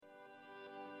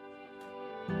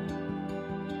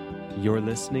You're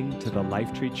listening to the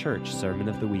Lifetree Church Sermon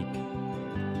of the Week.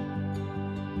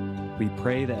 We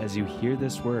pray that as you hear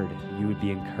this word, you would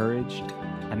be encouraged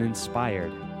and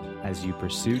inspired as you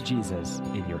pursue Jesus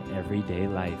in your everyday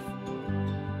life.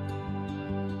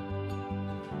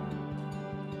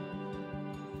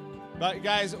 But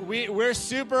guys, we're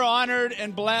super honored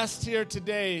and blessed here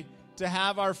today to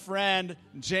have our friend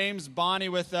James Bonney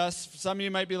with us. Some of you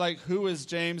might be like, who is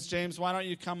James? James, why don't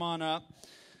you come on up?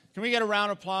 Can we get a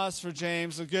round of applause for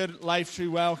James? A good Lifetree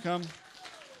welcome.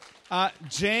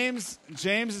 James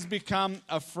has become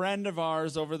a friend of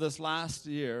ours over this last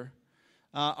year.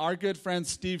 Our good friend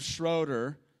Steve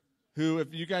Schroeder, who,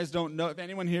 if you guys don't know, if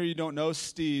anyone here you don't know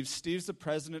Steve's the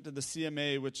president of the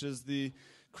CMA, which is the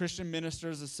Christian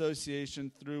Ministers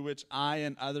Association through which I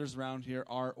and others around here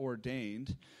are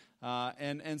ordained.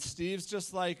 And Steve's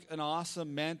just like an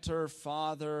awesome mentor,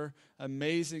 father,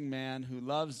 amazing man who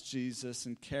loves Jesus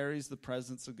and carries the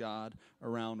presence of God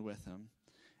around with him.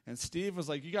 And Steve was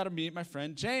like, you got to meet my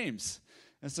friend James.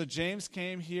 And so James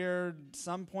came here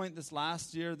some point this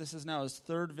last year. This is now his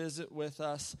third visit with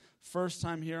us, first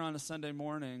time here on a Sunday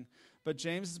morning. But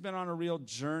James has been on a real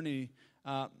journey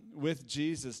with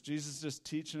Jesus. Jesus just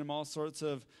teaching him all sorts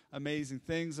of amazing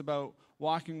things about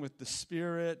walking with the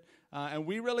Spirit. And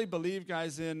we really believe,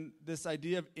 guys, in this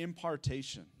idea of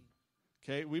impartation.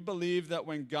 Okay, we believe that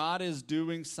when God is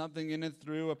doing something in and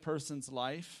through a person's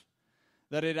life,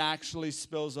 that it actually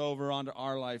spills over onto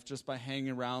our life just by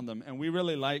hanging around them. And we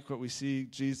really like what we see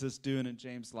Jesus doing in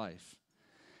James' life.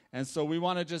 And so we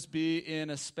want to just be in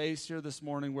a space here this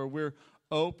morning where we're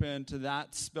open to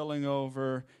that spilling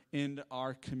over into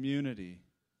our community.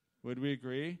 Would we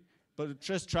agree? But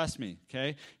just trust me,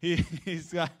 okay?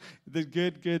 He's got the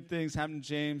good things happening in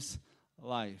James'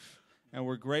 life. And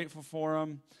we're grateful for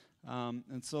him.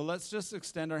 And so let's just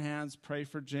extend our hands, pray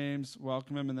for James,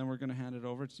 welcome him, and then we're going to hand it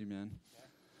over to you, man.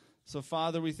 So,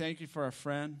 Father, we thank you for our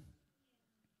friend.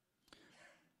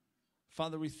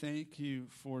 Father, we thank you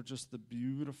for just the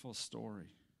beautiful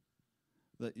story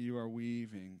that you are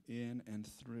weaving in and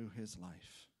through his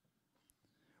life.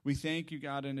 We thank you,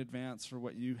 God, in advance for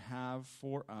what you have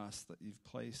for us that you've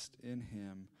placed in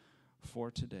him for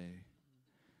today.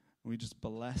 We just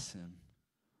bless him.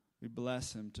 We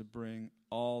bless him to bring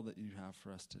all that you have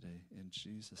for us today. In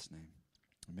Jesus' name,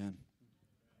 amen.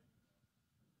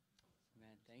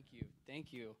 Amen.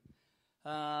 Thank you.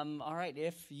 All right,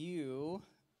 if you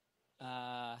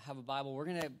have a Bible,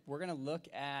 we're gonna look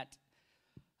at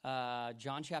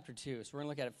John chapter 2. So we're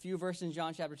going to look at a few verses in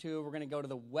John chapter 2. We're going to go to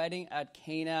the wedding at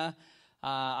Cana.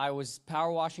 I was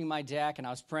power washing my deck, and I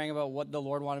was praying about what the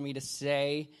Lord wanted me to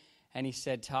say. And he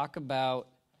said, talk about,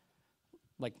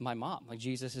 like, my mom, like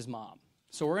Jesus' mom.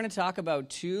 So we're going to talk about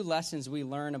two lessons we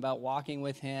learn about walking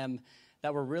with him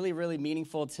that were really, really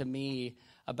meaningful to me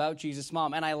about Jesus'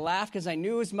 mom. And I laughed because I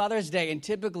knew it was Mother's Day. And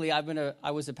typically,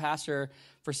 I was a pastor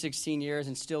for 16 years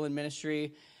and still in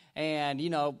ministry. And, you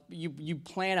know, you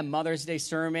plan a Mother's Day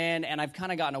sermon, and I've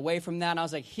kind of gotten away from that. And I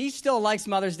was like, he still likes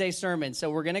Mother's Day sermons. So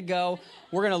we're going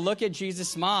to look at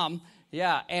Jesus' mom,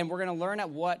 and we're going to learn at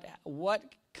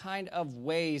what kind of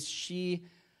ways she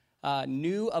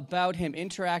knew about him,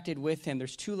 interacted with him.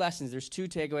 There's two lessons. There's two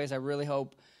takeaways I really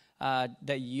hope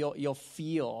that you'll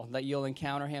feel, that you'll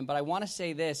encounter him. But I want to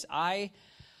say this. I'm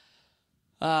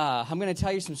going to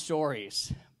tell you some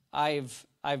stories. I've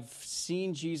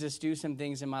seen Jesus do some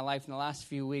things in my life in the last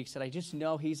few weeks that I just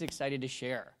know he's excited to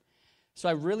share. So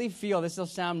I really feel, this will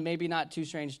sound maybe not too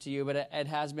strange to you, but it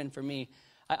has been for me.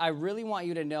 I really want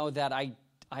you to know that I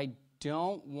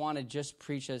don't want to just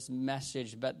preach his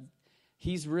message, but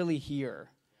he's really here.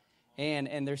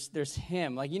 And there's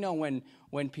him. Like, you know,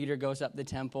 when Peter goes up the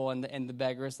temple and the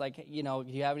beggar is like, you know,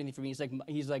 do you have anything for me?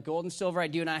 He's like, gold and silver I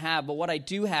do not have, but what I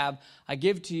do have, I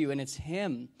give to you, and it's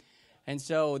him. And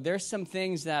so there's some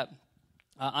things that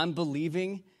I'm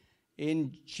believing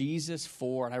in Jesus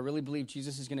for, and I really believe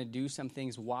Jesus is going to do some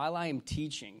things while I am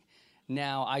teaching.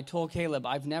 Now, I told Caleb,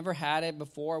 I've never had it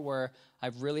before where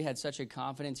I've really had such a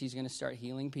confidence he's going to start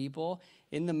healing people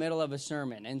in the middle of a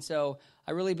sermon. And so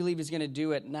I really believe he's going to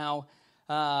do it. Now,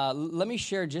 let me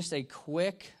share just a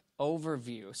quick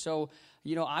overview. So,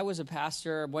 you know, I was a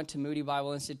pastor, went to Moody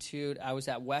Bible Institute. I was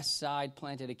at Westside,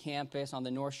 planted a campus on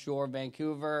the North Shore of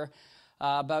Vancouver.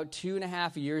 About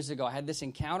 2.5 years ago, I had this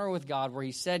encounter with God where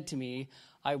he said to me,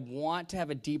 I want to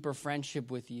have a deeper friendship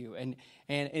with you. And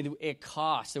it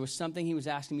cost. There was something he was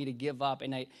asking me to give up.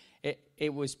 And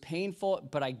it was painful,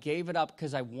 but I gave it up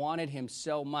because I wanted him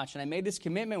so much. And I made this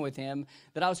commitment with him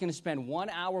that I was going to spend 1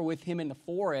 hour with him in the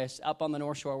forest up on the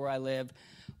North Shore where I live,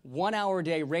 1 hour a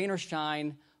day, rain or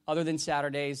shine, other than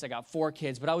Saturdays. I got 4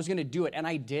 kids, but I was going to do it, and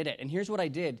I did it. And here's what I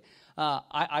did.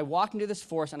 I walked into this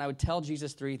forest, and I would tell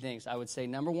Jesus 3 things. I would say,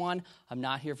 number 1, I'm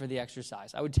not here for the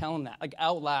exercise. I would tell him that, like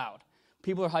out loud.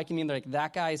 People are hiking me, and they're like,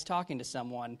 that guy is talking to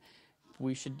someone.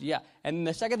 We should, yeah. And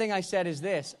the second thing I said is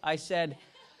this. I said,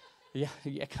 yeah,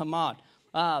 come on.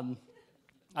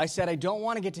 I said, I don't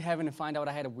want to get to heaven and find out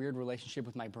I had a weird relationship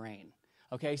with my brain.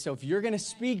 Okay, so if you're going to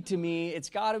speak to me, it's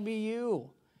got to be you.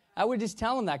 I would just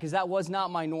tell him that because that was not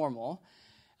my normal.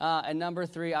 And number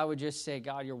 3, I would just say,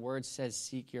 God, your word says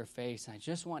seek your face, and I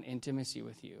just want intimacy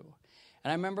with you.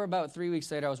 And I remember about 3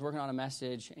 weeks later, I was working on a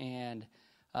message, and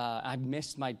I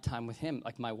missed my time with him,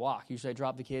 like my walk. Usually I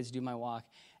drop the kids, do my walk.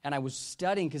 And I was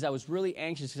studying because I was really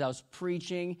anxious because I was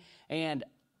preaching, and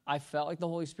I felt like the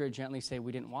Holy Spirit gently say,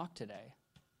 we didn't walk today.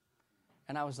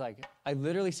 And I was like, I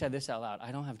literally said this out loud,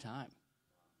 I don't have time.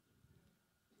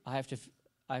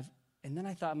 And then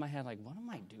I thought in my head, like, what am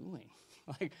I doing?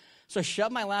 So I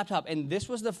shut my laptop, and this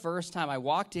was the first time I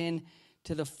walked in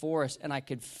to the forest, and I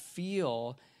could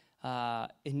feel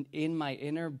in my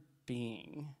inner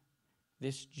being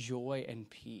this joy and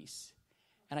peace.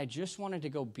 And I just wanted to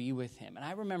go be with him. And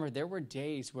I remember there were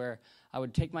days where I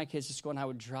would take my kids to school, and I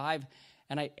would drive,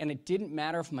 and it didn't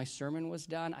matter if my sermon was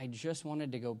done. I just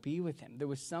wanted to go be with him. There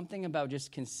was something about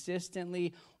just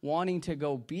consistently wanting to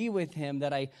go be with him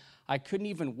that I couldn't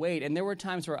even wait. And there were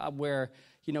times where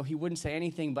he wouldn't say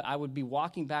anything, but I would be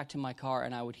walking back to my car,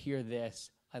 and I would hear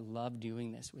this, I love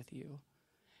doing this with you.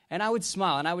 And I would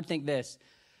smile, and I would think this,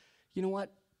 you know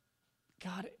what,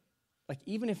 God, like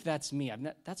even if that's me,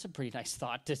 that's a pretty nice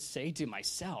thought to say to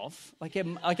myself. Like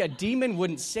a demon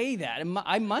wouldn't say that.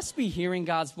 I must be hearing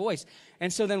God's voice.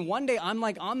 And so then one day I'm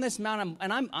like on this mountain,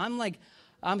 and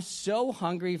I'm so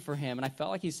hungry for him. And I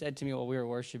felt like he said to me while we were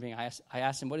worshiping, I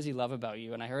asked him, what does he love about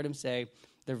you? And I heard him say,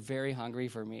 they're very hungry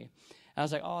for me. And I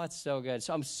was like, oh, that's so good.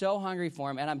 So I'm so hungry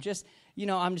for him. And I'm just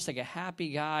like a happy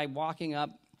guy walking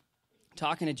up,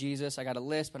 talking to Jesus. I got a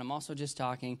list, but I'm also just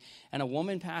talking. And a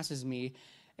woman passes me,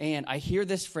 and I hear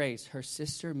this phrase, her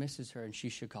sister misses her, and she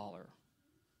should call her.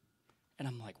 And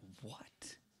I'm like,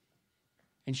 what?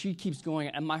 And she keeps going,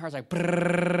 and my heart's like,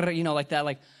 brrr, like that.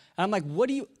 And I'm like, what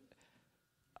do you...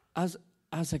 I was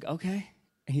like, okay.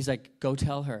 And he's like, go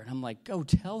tell her. And I'm like, go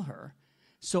tell her?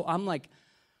 So I'm like,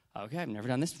 okay, I've never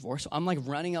done this before. So I'm like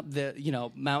running up the,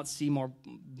 Mount Seymour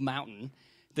Mountain,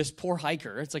 this poor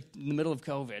hiker. It's like in the middle of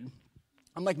COVID.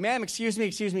 I'm like, ma'am, excuse me.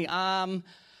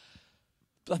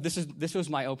 This was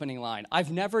my opening line. I've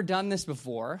never done this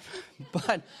before,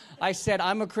 but I said,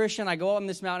 I'm a Christian. I go on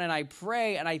this mountain and I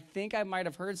pray, and I think I might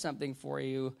have heard something for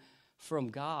you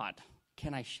from God.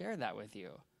 Can I share that with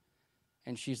you?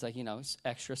 And she's like,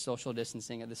 extra social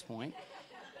distancing at this point.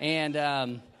 And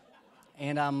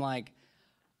I'm like,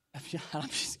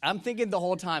 I'm thinking the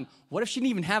whole time, what if she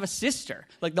didn't even have a sister?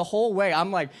 Like the whole way,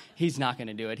 I'm like, he's not going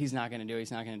to do it. He's not going to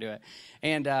do it.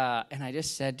 And I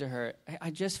just said to her, I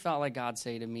just felt like God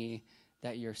say to me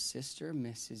that your sister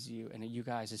misses you. And you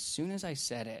guys, as soon as I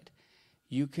said it,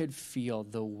 you could feel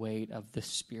the weight of the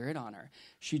Spirit on her.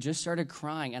 She just started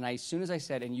crying, and as soon as I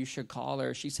said, and you should call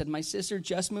her, she said, my sister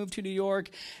just moved to New York,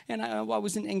 and I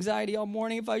was in anxiety all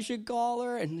morning if I should call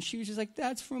her, and she was just like,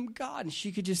 that's from God, and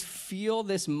she could just feel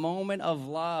this moment of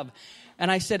love.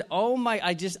 And I said, oh my,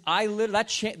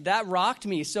 that rocked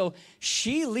me. So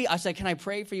I was like, can I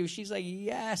pray for you? She's like,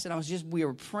 yes, and we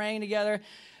were praying together,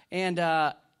 and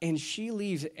she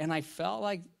leaves, and I felt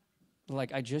like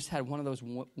I just had one of those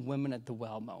women at the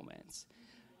well moments.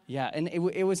 Yeah, and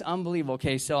it was unbelievable.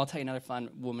 Okay, so I'll tell you another fun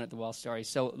woman at the well story.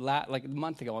 So like a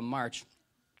month ago in March,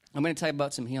 I'm going to tell you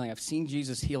about some healing. I've seen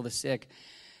Jesus heal the sick.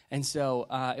 And so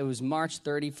it was March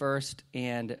 31st,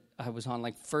 and I was on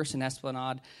First and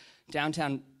Esplanade,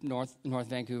 downtown North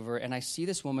Vancouver, and I see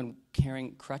this woman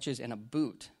carrying crutches and a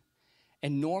boot.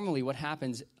 And normally what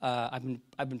happens, I've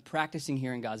been practicing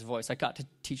hearing God's voice. I got to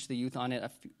teach the youth on it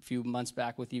a few months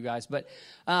back with you guys. But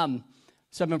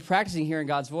so I've been practicing hearing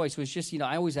God's voice, which just,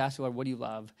 I always ask God, what do you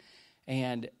love?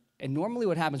 And normally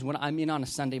what happens when I'm in on a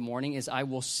Sunday morning is I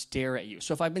will stare at you.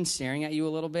 So if I've been staring at you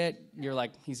a little bit, you're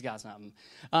like, he's got something.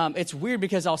 It's weird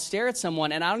because I'll stare at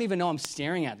someone, and I don't even know I'm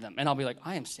staring at them. And I'll be like,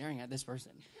 I am staring at this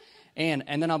person. And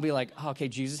then I'll be like, oh, okay,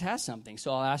 Jesus has something.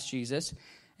 So I'll ask Jesus.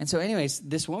 And so anyways,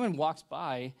 this woman walks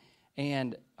by,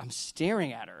 and I'm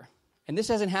staring at her. And this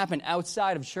hasn't happened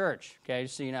outside of church, okay,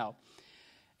 just so you know.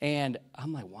 And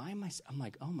I'm like, I'm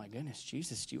like, oh my goodness,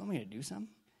 Jesus, do you want me to do something?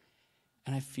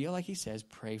 And I feel like he says,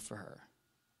 pray for her.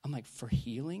 I'm like, for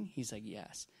healing? He's like,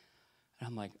 yes. And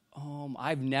I'm like,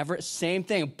 same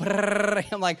thing.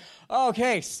 I'm like,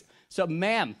 okay. So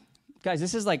ma'am, guys,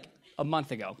 this is like a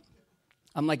month ago.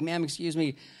 I'm like, ma'am, excuse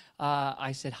me.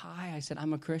 I said, hi. I said,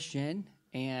 I'm a Christian,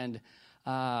 and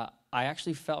I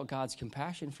actually felt God's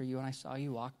compassion for you, and I saw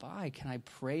you walk by. Can I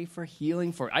pray for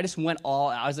healing for you? I just went all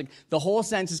out. I was like, the whole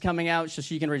sentence is coming out so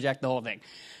she can reject the whole thing.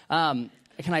 Can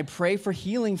I pray for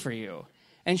healing for you?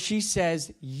 And she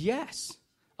says, yes.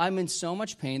 I'm in so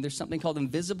much pain. There's something called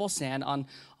invisible sand on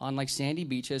like sandy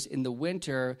beaches in the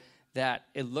winter that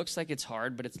it looks like it's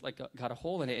hard, but it's like got a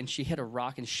hole in it. And she hit a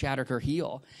rock and shattered her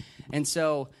heel. And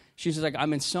so she's like,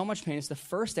 I'm in so much pain. It's the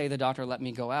first day the doctor let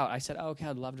me go out. I said, oh, okay,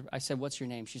 I'd love to. I said, what's your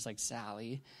name? She's like,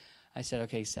 Sally. I said,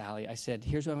 okay, Sally. I said,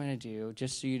 here's what I'm going to do,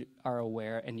 just so you are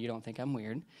aware and you don't think I'm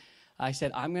weird. I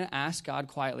said, I'm going to ask God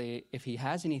quietly if he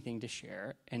has anything to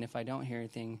share. And if I don't hear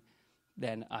anything,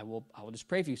 then I will just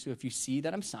pray for you. So if you see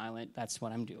that I'm silent, that's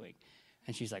what I'm doing.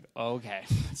 And she's like, okay.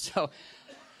 So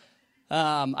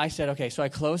I said, okay. So I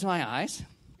close my eyes,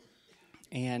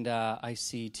 and I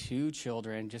see two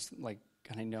children, just like,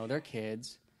 and I know they're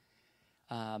kids.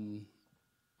 And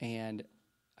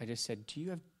I just said, do you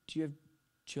have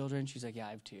children? She's like, yeah,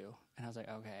 I have two. And I was like,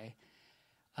 okay.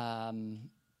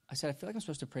 I said, I feel like I'm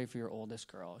supposed to pray for your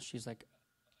oldest girl. She's like,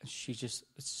 she's just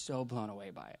so blown away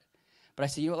by it. But I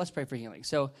said, you know what, let's pray for healing.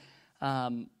 So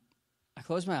I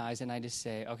close my eyes, and I just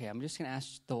say, okay, I'm just going to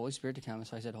ask the Holy Spirit to come.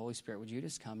 So I said, Holy Spirit, would you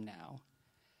just come now?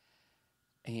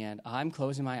 And I'm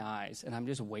closing my eyes, and I'm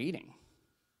just waiting.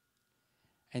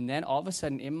 And then all of a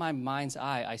sudden, in my mind's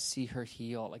eye, I see her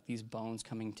heel, like these bones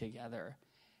coming together.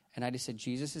 And I just said,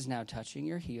 Jesus is now touching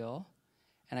your heel.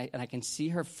 And I can see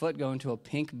her foot go into a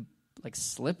pink, like,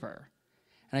 slipper.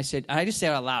 And I said, I just say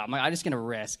it out loud. I'm like, I'm just going to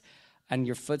risk. And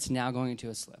your foot's now going into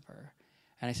a slipper.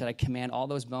 And I said, I command all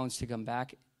those bones to come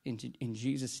back in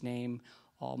Jesus' name.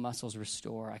 All muscles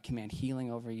restore. I command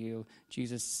healing over you.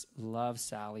 Jesus loves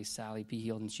Sally. Sally, be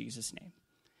healed in Jesus' name.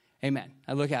 Amen.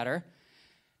 I look at her,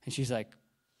 and she's like,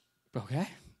 okay.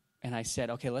 And I said,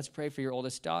 okay, let's pray for your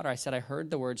oldest daughter. I said, I heard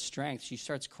the word strength. She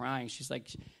starts crying. She's like,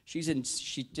 she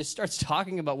just starts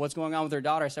talking about what's going on with her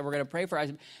daughter. I said, we're going to pray for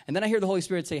her. And then I hear the Holy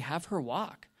Spirit say, have her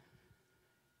walk.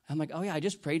 I'm like, oh, yeah, I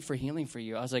just prayed for healing for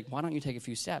you. I was like, why don't you take a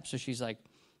few steps? So she's like,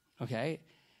 okay.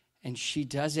 And she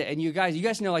does it. And you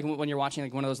guys know, like, when you're watching,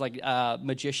 like, one of those, like,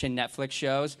 magician Netflix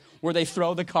shows where they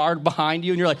throw the card behind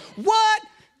you and you're like, what?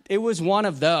 It was one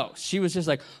of those. She was just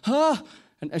like, huh?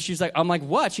 And she's like, I'm like,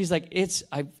 what? She's like,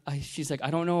 she's like, I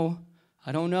don't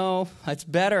know. It's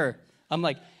better. I'm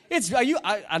like,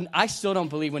 I still don't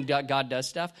believe when God does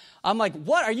stuff. I'm like,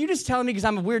 what? Are you just telling me because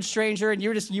I'm a weird stranger and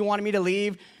you wanted me to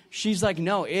leave? She's like,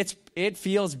 no, it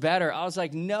feels better. I was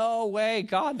like, no way,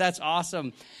 God, that's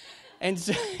awesome. And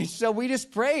so we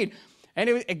just prayed. And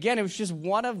it was just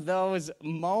one of those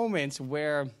moments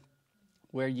where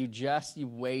you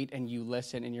wait and you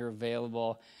listen and you're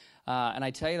available. And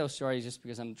I tell you those stories just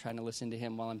because I'm trying to listen to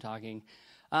him while I'm talking.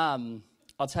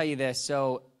 I'll tell you this.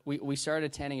 So we started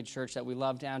attending a church that we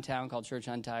love downtown called Church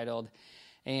Untitled.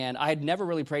 And I had never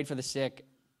really prayed for the sick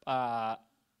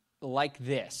like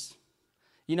this.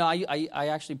 You know, I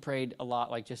actually prayed a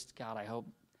lot like, just, God,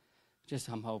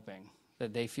 I'm hoping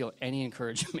that they feel any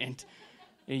encouragement,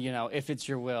 you know, if it's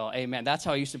your will. Amen. That's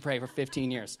how I used to pray for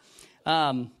 15 years.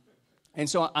 And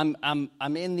so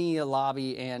I'm in the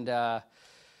lobby,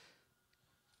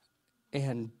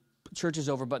 and church is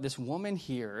over, but this woman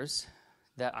hears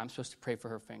that I'm supposed to pray for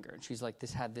her finger. And she's like,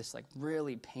 had this like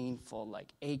really painful,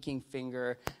 like aching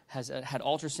finger, had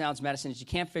ultrasounds, medicines. She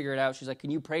can't figure it out. She's like,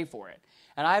 can you pray for it?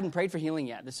 And I haven't prayed for healing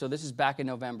yet. So this is back in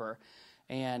November.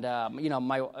 And, you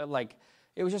know,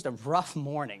 it was just a rough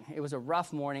morning. It was a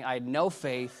rough morning. I had no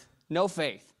faith.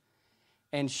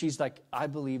 And she's like, I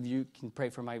believe you can pray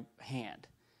for my hand.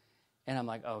 And I'm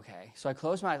like, okay. So I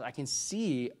close my eyes. I can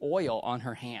see oil on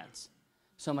her hands.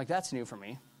 So I'm like, that's new for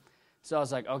me. So I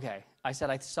was like, okay. I said,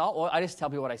 I saw oil. I just tell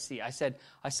people what I see. I said,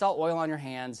 I saw oil on your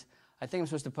hands. I think I'm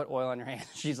supposed to put oil on your hands.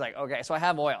 She's like, okay. So I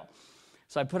have oil.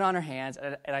 So I put on her hands,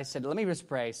 and I said, let me just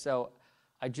pray. So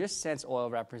I just sense oil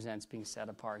represents being set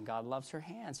apart, and God loves her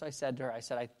hands. So I said to her,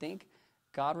 I think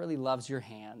God really loves your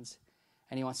hands,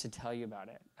 and he wants to tell you about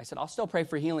it. I said, I'll still pray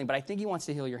for healing, but I think he wants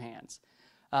to heal your hands.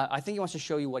 I think he wants to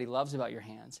show you what he loves about your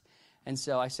hands. And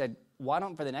so I said, why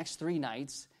don't, for the next 3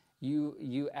 nights,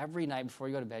 you every night before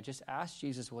you go to bed, just ask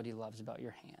Jesus what he loves about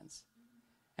your hands.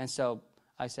 And so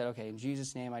I said, okay, in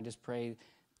Jesus' name, I just pray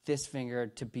this finger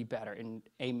to be better, and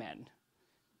amen.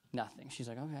 Nothing. She's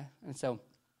like, okay. And so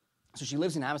she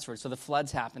lives in Abbotsford, so the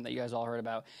floods happened that you guys all heard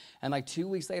about. And like 2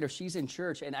 weeks later, she's in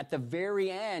church, and at the very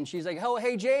end, she's like, oh,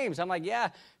 hey, James. I'm like, yeah.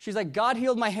 She's like, God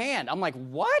healed my hand. I'm like,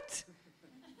 what?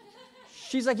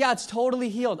 She's like, yeah, it's totally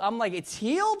healed. I'm like, it's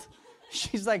healed?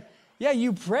 She's like, yeah,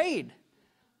 you prayed.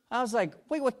 I was like,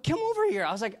 wait, what? Come over here.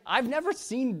 I was like, I've never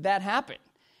seen that happen.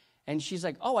 And she's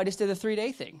like, oh, I just did the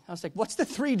 3-day thing. I was like, what's the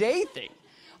 3-day thing?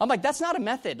 I'm like, that's not a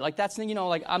method. Like, that's,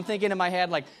 like, I'm thinking in my head,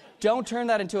 like, don't turn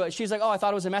that into a... She's like, oh, I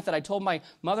thought it was a method. I told my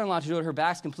mother-in-law to do it. Her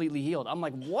back's completely healed. I'm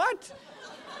like, what?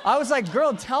 I was like,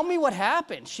 girl, tell me what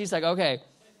happened. She's like, okay.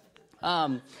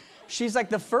 She's like,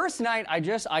 the first night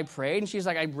I prayed, and she's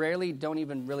like, I don't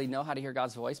even really know how to hear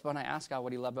God's voice, but when I asked God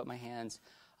what he loved about my hands,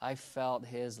 I felt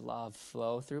his love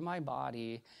flow through my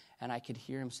body, and I could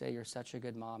hear him say, you're such a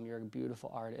good mom, you're a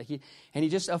beautiful artist. And he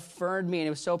just affirmed me, and it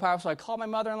was so powerful. So I called my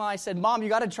mother-in-law, I said, Mom, you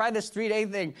got to try this 3-day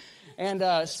thing.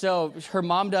 And so her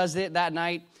mom does it that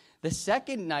night. The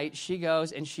second night, she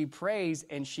goes and she prays,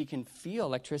 and she can feel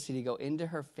electricity go into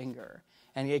her finger,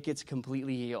 and it gets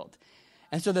completely healed.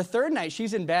 And so the third night,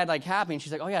 she's in bed, like, happy, and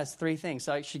she's like, oh, yeah, it's 3 things.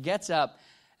 So she gets up,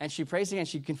 and she prays again.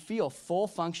 She can feel full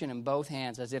function in both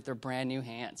hands as if they're brand new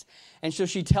hands. And so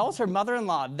she tells her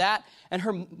mother-in-law that, and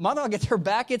her mother-in-law gets her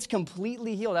back gets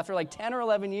completely healed after like 10 or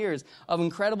 11 years of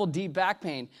incredible deep back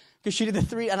pain because she did the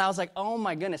 3. And I was like, oh,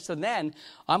 my goodness. So then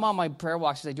I'm on my prayer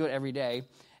walks because I do it every day.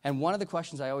 And one of the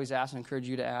questions I always ask and encourage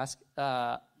you to ask,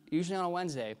 usually on a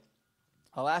Wednesday,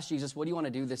 I'll ask Jesus, what do you want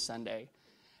to do this Sunday?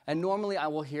 And normally I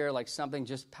will hear like something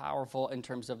just powerful in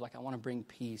terms of like I want to bring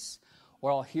peace. Or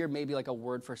I'll hear maybe like a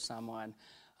word for someone.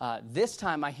 This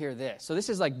time I hear this. So this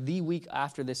is like the week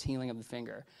after this healing of the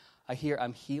finger. I hear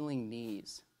I'm healing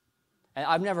knees. And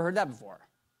I've never heard that before.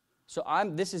 So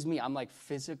this is me. I'm like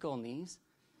physical knees.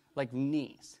 Like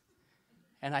knees.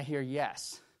 And I hear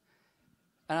yes.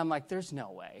 And I'm like, there's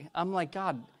no way. I'm like,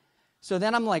 God. So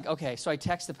then I'm like, okay. So I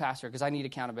text the pastor because I need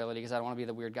accountability because I don't want to be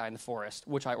the weird guy in the forest,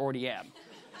 which I already am.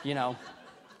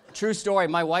 True story.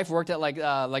 My wife worked at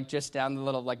like just down the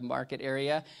little like market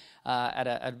area at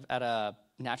a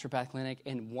naturopath clinic,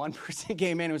 and one person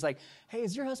came in and was like, "Hey,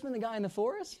 is your husband the guy in the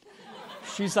forest?"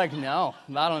 She's like, "No,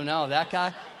 I don't know that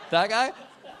guy. That guy?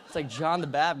 It's like John the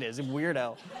Baptist, a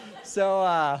weirdo."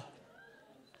 So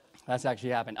that's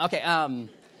actually happened. Okay.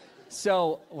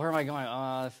 So where am I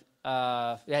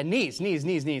going?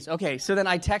 Knees. Okay. So then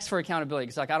I text for accountability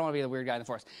because like I don't want to be the weird guy in the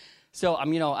forest. So,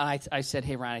 and I said,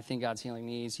 hey, Ryan, I think God's healing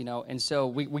knees, And so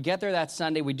we get there that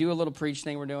Sunday. We do a little preach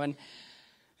thing we're doing.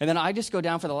 And then I just go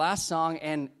down for the last song,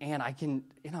 and I can,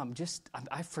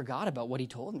 I forgot about what he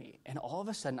told me. And all of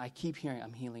a sudden, I keep hearing,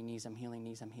 I'm healing knees, I'm healing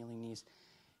knees, I'm healing knees.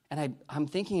 And I'm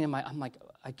thinking I'm like,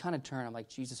 I kind of turn. I'm like,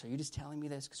 Jesus, are you just telling me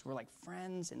this? Because we're like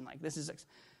friends, and like this is, like,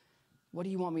 what do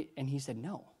you want me? And he said,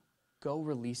 no, go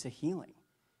release a healing.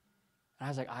 And I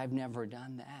was like, I've never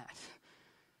done that.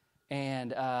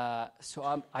 And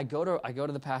so I go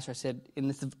to the pastor. I said, and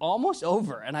this is almost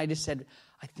over. And I just said,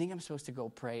 I think I'm supposed to go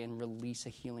pray and release a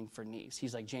healing for knees.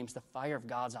 He's like, James, the fire of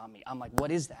God's on me. I'm like,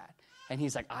 what is that? And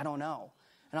he's like, I don't know.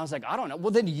 And I was like, I don't know.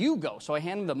 Well, then you go. So I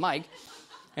hand him the mic.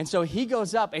 And so he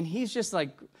goes up, and he's just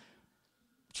like,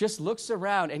 just looks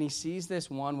around, and he sees this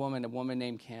one woman, a woman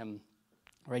named Kim.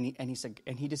 Right? And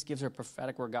he just gives her a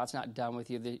prophetic word. God's not done with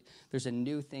you. There's a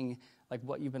new thing, like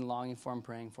what you've been longing for and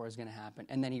praying for is going to happen.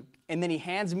 And then he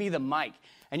hands me the mic.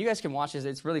 And you guys can watch this.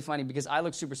 It's really funny because I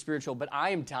look super spiritual, but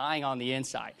I am dying on the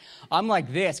inside. I'm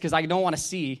like this because I don't want to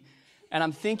see. And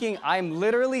I'm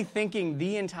literally thinking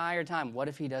the entire time, what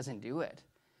if he doesn't do it?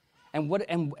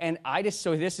 And I just,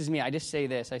 so this is me. I just say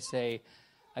this. I say,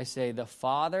 the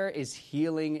Father is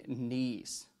healing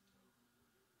knees.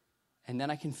 And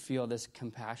then I can feel this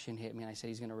compassion hit me. And I said,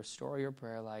 he's going to restore your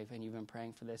prayer life. And you've been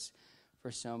praying for this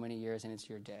for so many years, and it's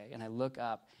your day. And I look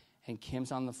up, and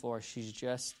Kim's on the floor. She's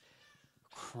just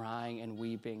crying and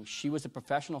weeping. She was a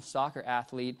professional soccer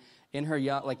athlete in her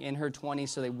in her 20s,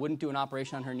 so they wouldn't do an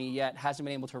operation on her knee yet. Hasn't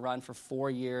been able to run for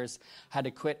 4 years. Had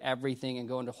to quit everything and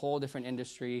go into a whole different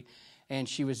industry. And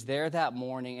she was there that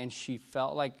morning, and she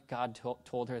felt like God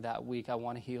told her that week, I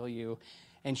want to heal you.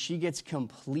 And she gets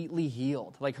completely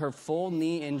healed, like her full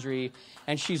knee injury.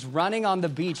 And she's running on the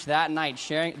beach that night,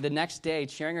 sharing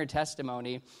her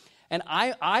testimony. And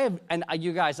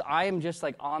you guys, I am just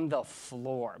like on the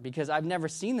floor because I've never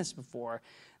seen this before.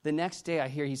 The next day I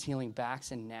hear he's healing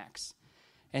backs and necks.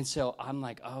 And so I'm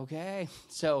like, okay.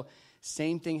 So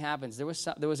same thing happens. There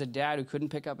was a dad who couldn't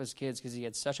pick up his kids because he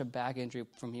had such a back injury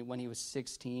from when he was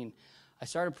 16. I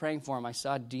started praying for him. I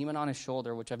saw a demon on his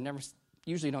shoulder, which I've never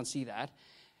usually don't see that.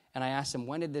 And I asked him,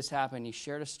 when did this happen? He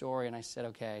shared a story, and I said,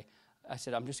 okay. I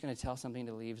said, I'm just going to tell something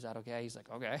to leave. Is that okay? He's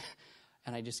like, okay.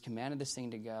 And I just commanded this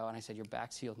thing to go, and I said, your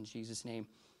back's healed in Jesus' name.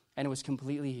 And it was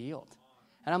completely healed.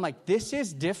 And I'm like, this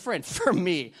is different for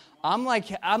me. I'm like,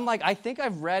 I think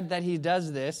I've read that he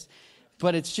does this,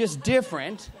 but it's just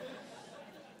different.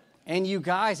 And you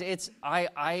guys, here's what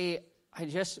I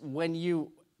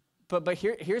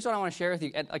want to share with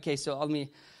you. Okay, so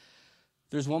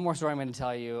There's one more story I'm going to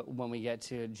tell you when we get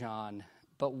to John.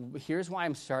 But here's why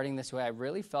I'm starting this way. I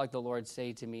really felt like the Lord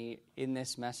say to me in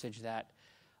this message that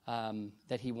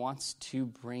he wants to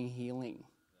bring healing.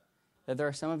 That there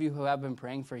are some of you who have been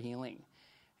praying for healing.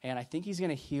 And I think he's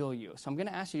going to heal you. So I'm going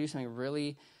to ask you to do something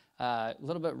really a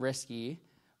little bit risky.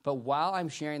 But while I'm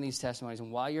sharing these testimonies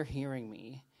and while you're hearing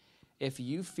me, if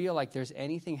you feel like there's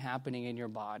anything happening in your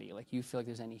body, like you feel like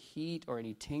there's any heat or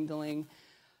any tingling,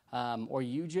 or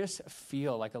you just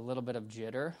feel like a little bit of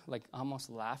jitter, like almost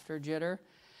laughter jitter,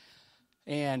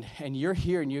 and you're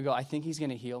here and you go, I think he's going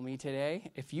to heal me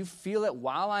today. If you feel it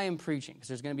while I am preaching, because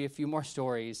there's going to be a few more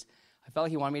stories, I felt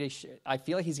like he wanted me to. I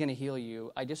feel like he's going to heal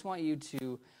you. I just want you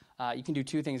to. You can do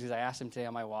two things, because I asked him today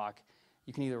on my walk.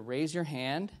 You can either raise your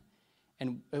hand,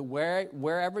 and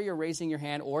wherever you're raising your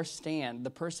hand, or stand,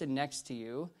 the person next to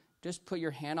you, just put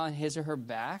your hand on his or her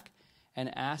back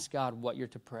and ask God what you're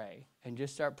to pray, and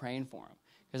just start praying for him,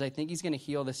 because I think he's going to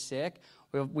heal the sick.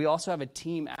 We also have a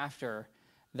team after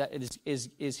that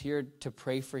is here to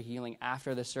pray for healing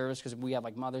after the service, because we have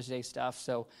like Mother's Day stuff.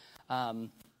 So we're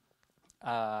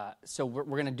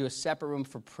going to do a separate room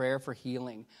for prayer for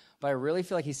healing. But I really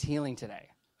feel like he's healing today.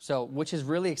 So, which is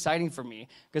really exciting for me,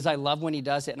 because I love when he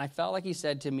does it. And I felt like he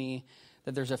said to me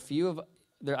that there's a few of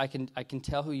there. I can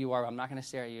tell who you are. I'm not going to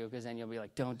stare at you, because then you'll be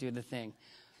like, don't do the thing.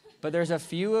 But there's a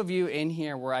few of you in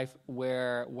here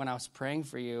where when I was praying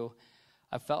for you,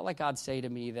 I felt like God say to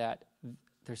me that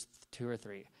there's 2 or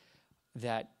 3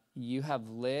 that you have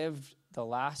lived the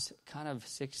last kind of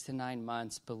 6 to 9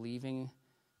 months believing.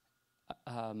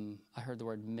 I heard the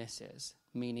word misses,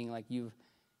 meaning like you've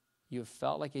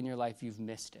felt like in your life you've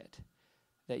missed it,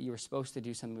 that you were supposed to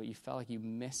do something, but you felt like you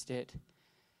missed it,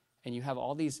 and you have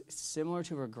all these similar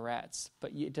to regrets,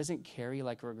 but it doesn't carry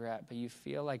like regret, but you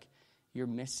feel like you're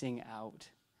missing out,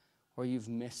 or you've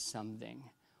missed something,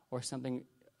 or something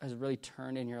has really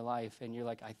turned in your life, and you're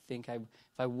like, I think if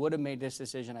I would have made this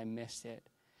decision, I missed it.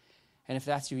 And if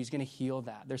that's you, he's going to heal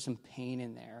that. There's some pain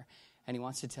in there, and he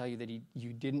wants to tell you that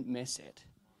you didn't miss it,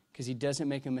 because he doesn't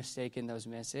make a mistake in those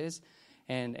misses.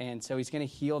 And so he's going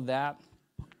to heal that.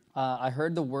 I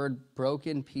heard the word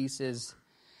broken pieces,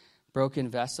 broken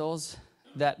vessels,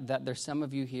 that there's some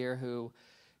of you here who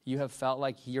you have felt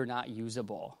like you're not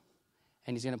usable.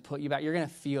 And he's going to put you back. You're going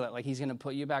to feel it. Like he's going to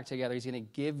put you back together. He's going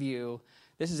to give you,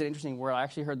 this is an interesting word. I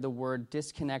actually heard the word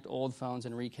disconnect old phones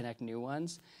and reconnect new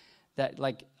ones. That,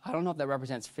 like, I don't know if that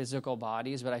represents physical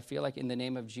bodies, but I feel like in the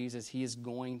name of Jesus, he is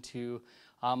going to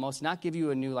almost not give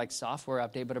you a new, like, software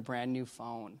update, but a brand new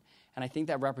phone. And I think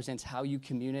that represents how you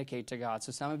communicate to God.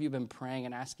 So some of you have been praying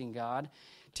and asking God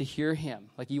to hear him.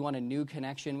 Like you want a new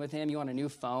connection with him. You want a new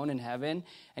phone in heaven.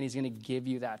 And he's going to give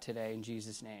you that today in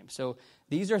Jesus' name. So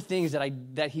these are things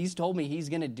that he's told me he's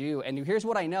going to do. And here's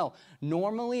what I know.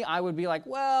 Normally I would be like,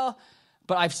 well,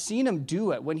 but I've seen him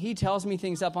do it. When he tells me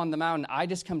things up on the mountain, I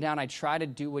just come down. I try to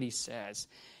do what he says.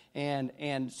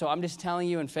 And so I'm just telling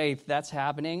you in faith, that's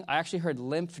happening. I actually heard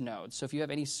lymph nodes. So if you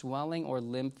have any swelling or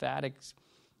lymphatic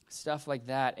stuff like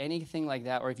that, anything like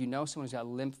that, or if you know someone who's got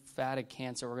lymphatic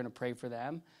cancer, we're going to pray for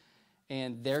them,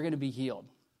 and they're going to be healed.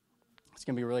 It's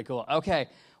going to be really cool. Okay,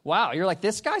 wow, you're like,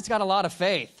 this guy's got a lot of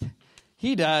faith.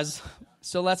 He does.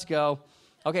 So let's go.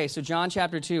 Okay, so John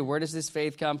chapter 2, where does this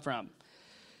faith come from?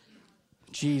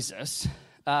 Jesus.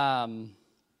 John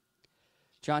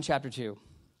chapter 2.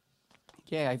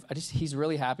 Yeah, he's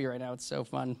really happy right now. It's so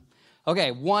fun.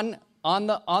 Okay,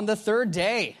 on the third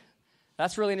day.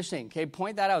 That's really interesting. Okay,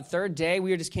 point that out. Third day,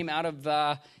 we just came out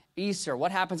of Easter.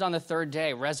 What happens on the third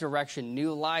day? Resurrection,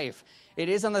 new life. It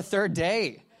is on the third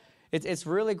day. It's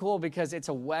really cool because it's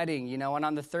a wedding, you know, and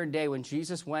on the third day when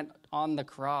Jesus went on the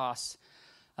cross,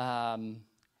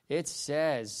 it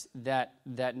says that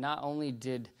not only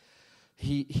did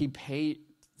he pay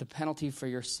the penalty for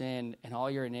your sin and all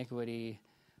your iniquity,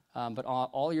 but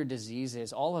all your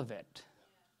diseases, all of it.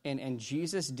 And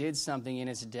Jesus did something in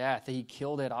his death. He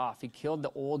killed it off. He killed the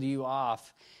old you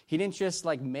off. He didn't just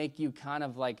like make you kind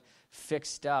of like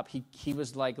fixed up. He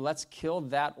was like, let's kill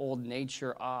that old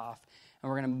nature off, and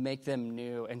we're going to make them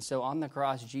new. And so on the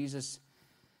cross, Jesus,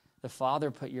 the Father,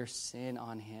 put your sin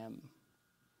on him.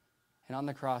 And on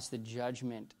the cross,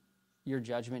 your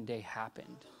judgment day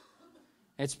happened.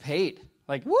 It's paid.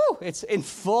 Like, woo, it's in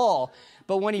full.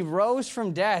 But when he rose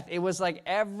from death, it was like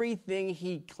everything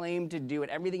he claimed to do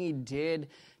and everything he did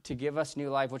to give us new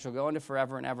life, which will go into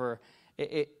forever and ever,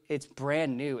 it's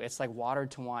brand new. It's like water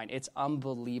to wine. It's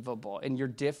unbelievable. And you're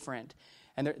different.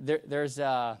 And let's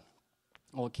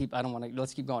keep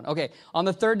going. Okay, on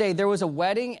the third day, there was a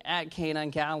wedding at Cana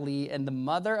in Galilee, and the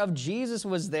mother of Jesus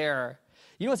was there.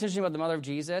 You know what's interesting about the mother of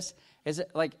Jesus? Is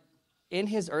it like, in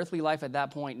his earthly life at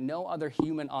that point, no other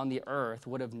human on the earth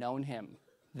would have known him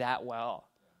that well.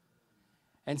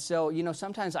 And so,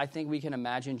 sometimes I think we can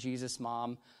imagine Jesus'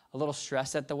 mom a little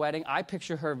stressed at the wedding. I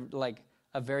picture her like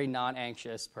a very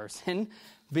non-anxious person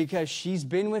because she's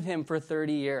been with him for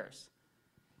 30 years.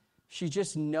 She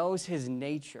just knows his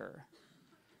nature.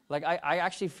 Like, I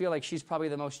actually feel like she's probably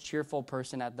the most cheerful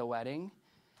person at the wedding.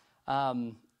 And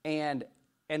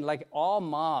like all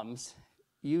moms,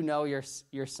 you know your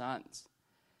sons.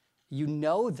 You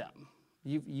know them.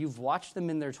 You've watched them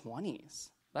in their 20s.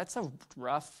 That's a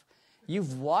rough...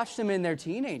 You've watched them in their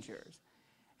teenagers.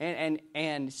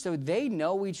 And so they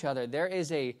know each other.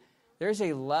 There's a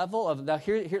level of...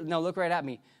 Now look right at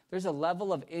me. There's a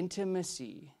level of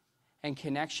intimacy and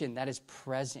connection that is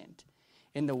present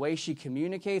in the way she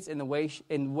communicates, in the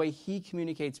way he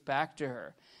communicates back to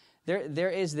her. There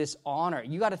is this honor.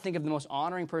 You got to think of the most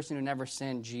honoring person who never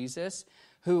sinned, Jesus,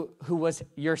 who was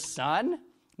your son.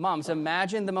 Moms,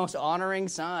 imagine the most honoring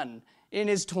son in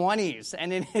his 20s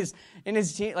and in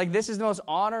his teen. Like, this is the most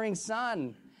honoring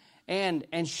son.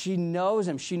 And she knows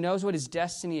him. She knows what his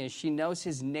destiny is. She knows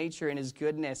his nature and his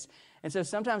goodness. And so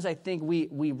sometimes I think we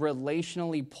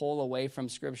relationally pull away from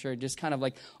Scripture, just kind of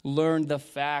like learn the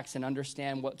facts and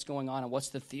understand what's going on and what's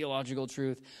the theological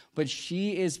truth. But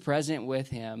she is present with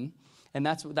him, and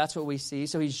that's what we see.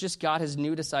 So he's just got his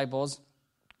new disciples.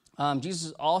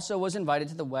 Jesus also was invited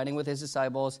to the wedding with his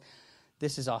disciples.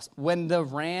 This is awesome. When the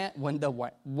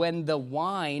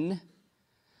wine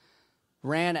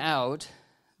ran out,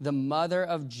 the mother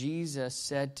of Jesus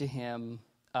said to him,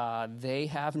 "They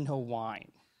have no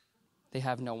wine." They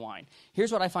have no wine.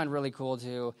 Here's what I find really cool,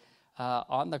 too.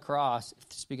 On the cross,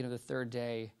 speaking of the third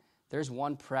day, there's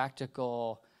one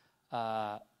practical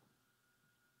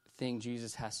thing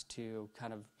Jesus has to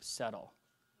kind of settle.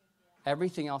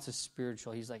 Everything else is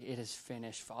spiritual. He's like, it is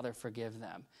finished. Father, forgive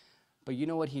them. But you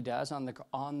know what he does on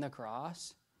the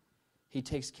cross? He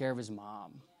takes care of his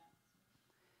mom.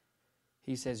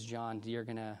 He says, John,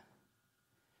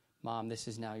 Mom, this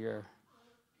is now your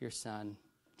son.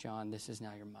 John, this is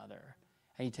now your mother.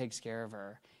 And he takes care of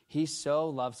her. He so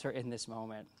loves her in this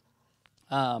moment.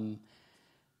 A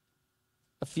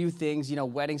few things,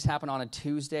 weddings happen on a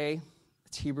Tuesday.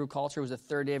 It's Hebrew culture. It was the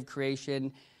third day of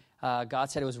creation.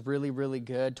 God said it was really, really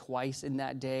good twice in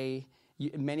that day.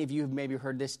 Many of you have maybe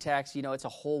heard this text. It's a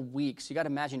whole week. So you got to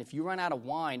imagine, if you run out of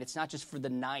wine, it's not just for the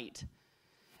night.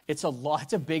 It's a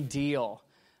big deal.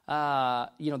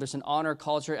 There's an honor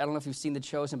culture. I don't know if you've seen The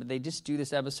Chosen, but they just do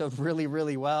this episode really,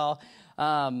 really well.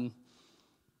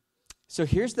 So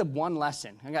here's the one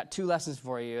lesson. I got two lessons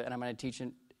for you, and I'm going to teach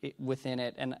it within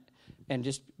it, and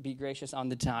just be gracious on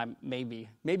the time. Maybe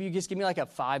you just give me like a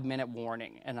 5-minute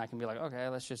warning, and I can be like, okay,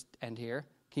 let's just end here.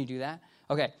 Can you do that?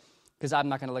 Okay, because I'm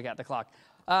not going to look at the clock.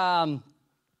 I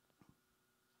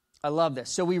love this.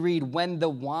 So we read, when the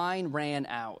wine ran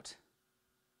out.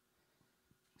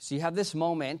 So you have this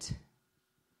moment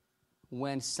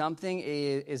when something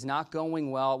is not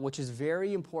going well, which is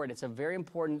very important. It's a very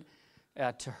important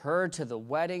to her, to the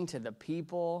wedding, to the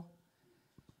people.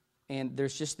 And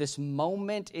there's just this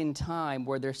moment in time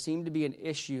where there seemed to be an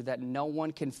issue that no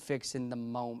one can fix in the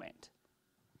moment.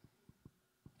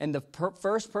 And the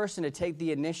first person to take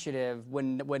the initiative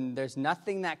when there's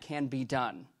nothing that can be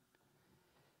done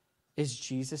is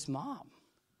Jesus' mom.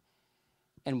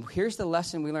 And here's the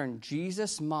lesson we learned.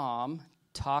 Jesus' mom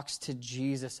talks to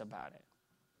Jesus about it.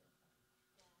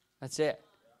 That's it.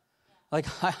 Like,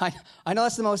 I know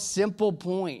that's the most simple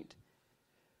point.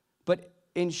 But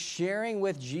in sharing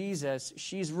with Jesus,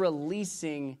 she's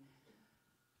releasing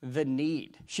the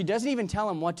need. She doesn't even tell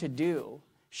him what to do.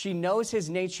 She knows his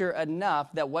nature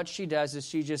enough that what she does is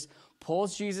she just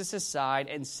pulls Jesus aside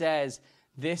and says,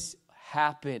 this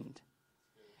happened.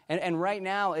 And right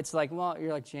now, it's like, well,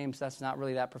 you're like, James, that's not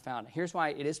really that profound. Here's why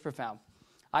it is profound.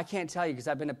 I can't tell you, because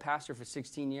I've been a pastor for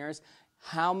 16 years,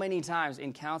 how many times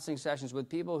in counseling sessions with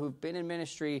people who've been in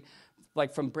ministry,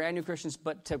 like from brand new Christians,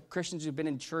 but to Christians who've been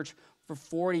in church for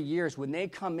 40 years, when they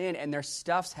come in and their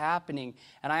stuff's happening,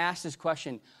 and I ask this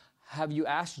question, have you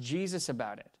asked Jesus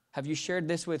about it? Have you shared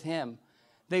this with him?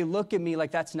 They look at me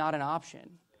like that's not an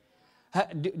option.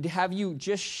 Have you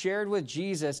just shared with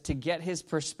Jesus to get his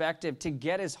perspective, to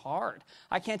get his heart?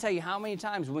 I can't tell you how many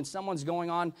times when someone's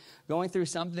going through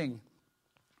something,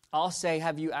 I'll say,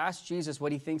 have you asked Jesus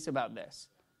what he thinks about this?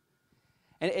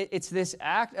 And it's this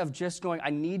act of just going, I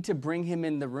need to bring him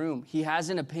in the room. He has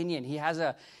an opinion.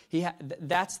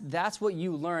 That's what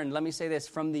you learn, let me say this,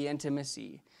 from the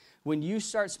intimacy. When you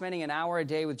start spending an hour a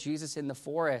day with Jesus in the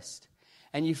forest,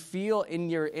 and you feel in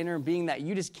your inner being that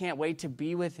you just can't wait to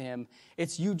be with him,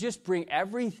 it's you just bring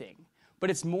everything. But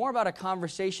it's more about a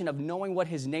conversation of knowing what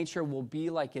his nature will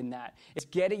be like in that. It's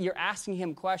you're asking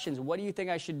him questions. What do you think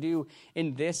I should do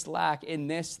in this lack, in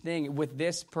this thing, with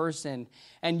this person?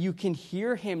 And you can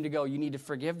hear him to go, you need to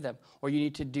forgive them, or you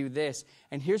need to do this.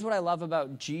 And here's what I love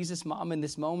about Jesus' mom in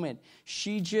this moment.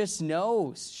 She just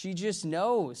knows. She just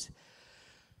knows.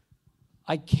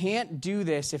 I can't do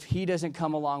this if he doesn't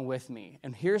come along with me.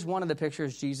 And here's one of the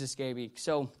pictures Jesus gave me.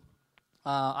 So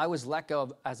I was let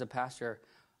go as a pastor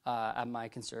at my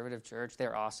conservative church.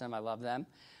 They're awesome. I love them.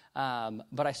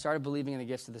 But I started believing in the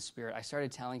gifts of the Spirit. I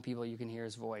started telling people you can hear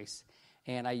his voice.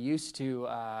 And I used to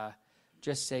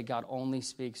just say God only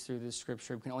speaks through the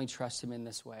Scripture. We can only trust him in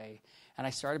this way. And I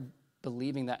started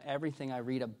believing that everything I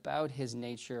read about his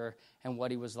nature and what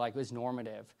he was like was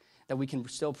normative, that we can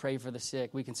still pray for the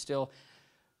sick. We can still...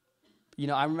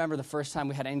 I remember the first time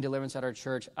we had any deliverance at our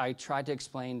church, I tried to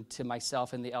explain to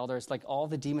myself and the elders, like, all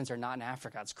the demons are not in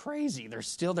Africa. It's crazy.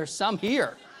 There's some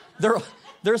here.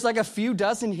 There's like a few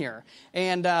dozen here.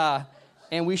 And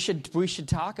we should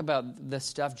talk about the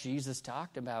stuff Jesus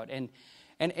talked about. And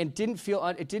it didn't feel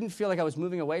like I was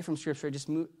moving away from Scripture. It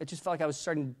just felt like I was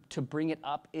starting to bring it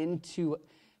up into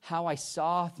how I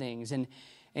saw things. And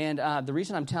the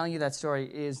reason I'm telling you that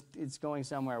story is it's going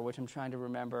somewhere, which I'm trying to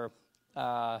remember,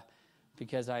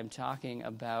 because I'm talking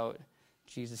about,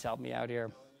 Jesus, help me out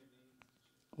here.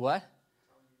 What?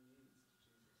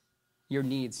 Your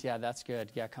needs. Yeah, that's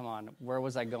good. Yeah, come on. Where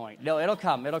was I going? No, it'll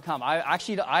come. It'll come.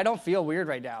 I don't feel weird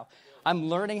right now. I'm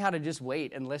learning how to just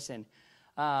wait and listen.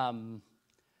 It'll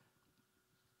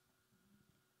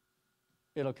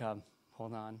come.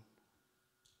 Hold on.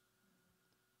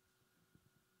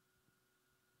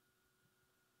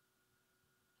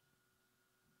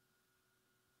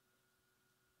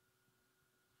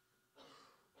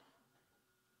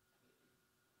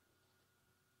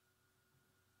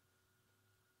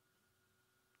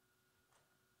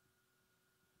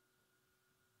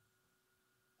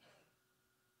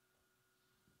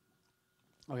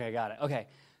 Okay, got it. Okay.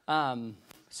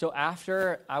 So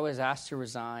after I was asked to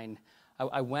resign,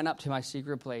 I went up to my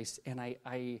secret place, and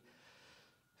it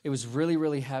was really,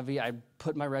 really heavy. I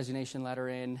put my resignation letter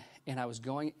in, and I was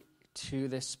going to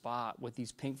this spot with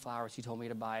these pink flowers he told me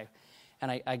to buy.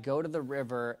 And I go to the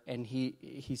river, and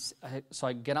so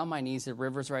I get on my knees. The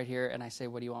river's right here, and I say,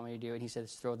 what do you want me to do? And he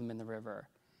says, throw them in the river.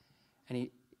 And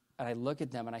I look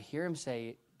at them, and I hear him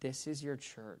say, this is your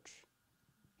church.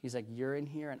 He's like, you're in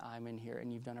here and I'm in here,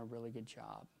 and you've done a really good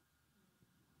job.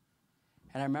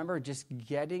 And I remember just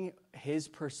getting his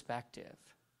perspective,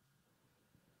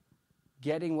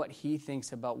 getting what he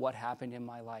thinks about what happened in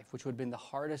my life, which would have been the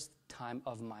hardest time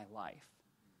of my life.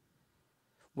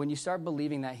 When you start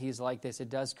believing that he's like this, it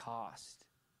does cost.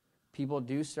 People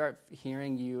do start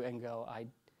hearing you and go,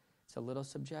 it's a little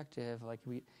subjective.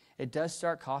 It does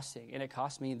start costing, and it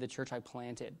cost me the church I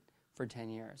planted for 10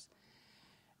 years.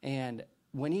 And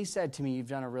when he said to me, you've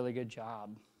done a really good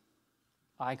job,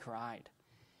 I cried.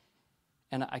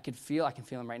 And I can feel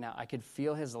him right now. I could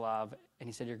feel his love. And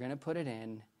he said, you're going to put it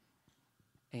in.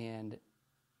 And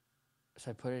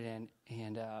so I put it in.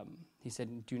 And he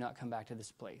said, do not come back to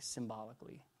this place,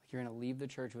 symbolically. You're going to leave the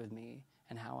church with me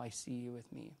and how I see you with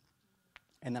me.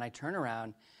 And then I turn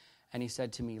around, and he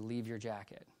said to me, leave your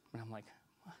jacket. And I'm like,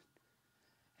 what?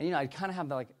 And, I kind of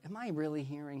have am I really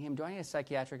hearing him? Do I need a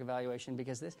psychiatric evaluation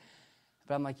because this?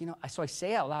 But I'm like, so I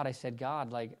say out loud, I said,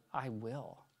 God, I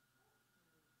will.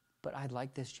 But I'd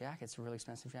like this jacket. It's a really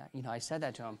expensive jacket. I said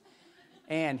that to him.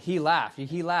 And he laughed.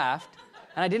 He laughed.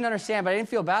 And I didn't understand, but I didn't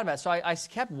feel bad about it. So I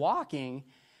kept walking,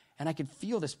 and I could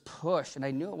feel this push. And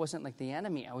I knew it wasn't like the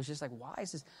enemy. I was just like, why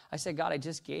is this? I said, God, I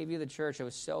just gave you the church. It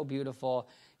was so beautiful.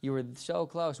 You were so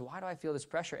close. Why do I feel this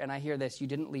pressure? And I hear this, you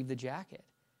didn't leave the jacket.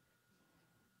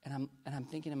 And I'm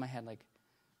thinking in my head,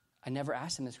 I never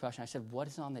asked him this question. I said, what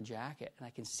is on the jacket? And I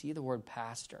can see the word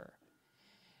pastor.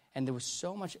 And there was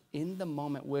so much in the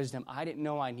moment wisdom I didn't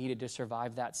know I needed to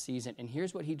survive that season. And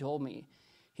here's what he told me.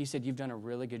 He said, you've done a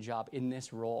really good job in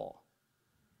this role.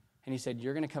 And he said,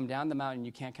 you're going to come down the mountain.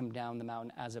 You can't come down the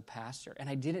mountain as a pastor. And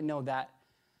I didn't know that.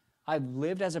 I've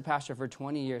lived as a pastor for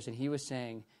 20 years, and he was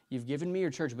saying, you've given me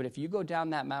your church, but if you go down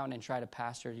that mountain and try to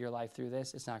pastor your life through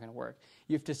this, it's not going to work.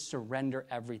 You have to surrender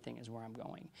everything is where I'm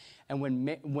going. And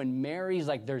when Mary's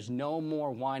like, there's no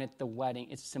more wine at the wedding,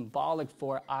 it's symbolic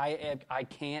for I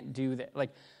can't do that.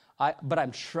 But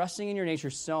I'm trusting in your nature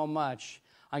so much,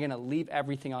 I'm going to leave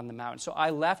everything on the mountain. So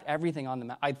I left everything on the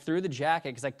mountain. I threw the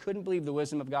jacket because I couldn't believe the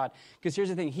wisdom of God. Because here's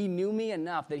the thing. He knew me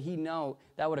enough that he know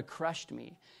that would have crushed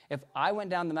me. If I went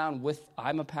down the mountain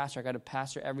I'm a pastor, I got to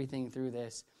pastor everything through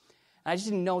this. And I just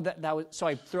didn't know that was, so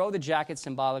I throw the jacket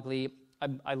symbolically.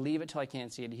 I leave it till I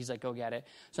can't see it. He's like, go get it.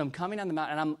 So I'm coming down the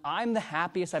mountain, and I'm the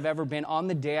happiest I've ever been on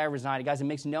the day I resigned. Guys, it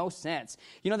makes no sense.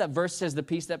 You know that verse says, the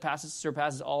peace that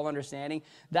surpasses all understanding?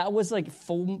 That was like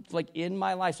full, like in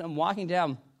my life. So I'm walking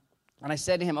down, and I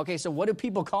said to him, okay, so what do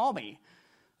people call me?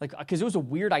 Like, because it was a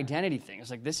weird identity thing. It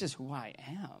was like, this is who I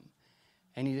am.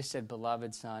 And he just said,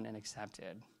 beloved son and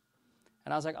accepted.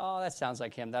 And I was like, oh, that sounds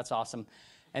like him. That's awesome.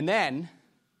 And then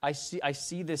I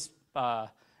see this,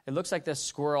 it looks like this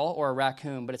squirrel or a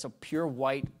raccoon, but it's a pure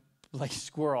white like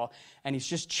squirrel. And he's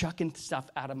just chucking stuff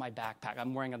out of my backpack.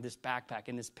 I'm wearing this backpack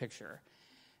in this picture.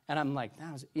 And I'm like,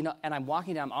 and I'm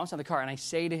walking down, I'm outside the car, and I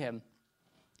say to him,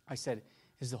 I said,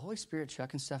 is the Holy Spirit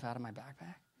chucking stuff out of my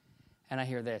backpack? And I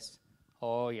hear this,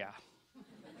 oh, yeah.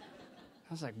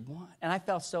 I was like, what? And I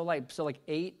felt so light. So like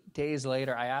 8 days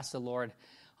later, I asked the Lord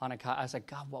I was like,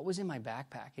 God, what was in my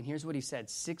backpack? And here's what he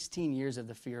said, 16 years of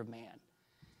the fear of man.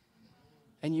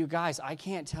 And you guys, I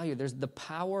can't tell you, there's the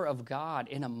power of God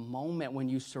in a moment when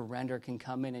you surrender can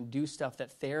come in and do stuff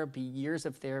that years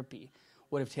of therapy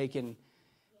would have taken,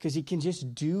 because he can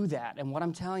just do that. And what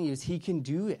I'm telling you is he can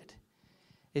do it.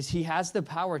 He has the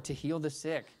power to heal the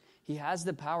sick. He has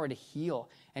the power to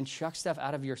heal and chuck stuff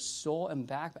out of your soul and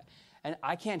backpack. And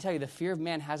I can't tell you, the fear of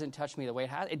man hasn't touched me the way it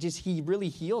has. He really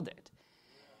healed it.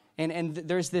 And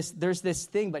there's this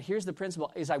thing, but here's the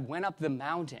principle, is I went up the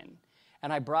mountain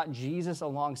and I brought Jesus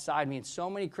alongside me. And so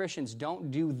many Christians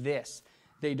don't do this.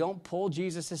 They don't pull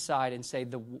Jesus aside and say,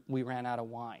 we ran out of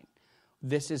wine.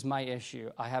 This is my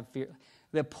issue. I have fear.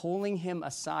 They're pulling him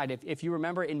aside. If you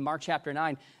remember in Mark chapter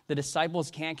 9, the disciples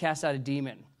can't cast out a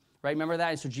demon. Right? Remember that?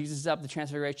 And so Jesus is up the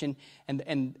transfiguration.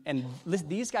 And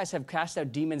these guys have cast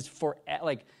out demons for,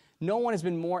 like, no one has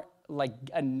been more, like,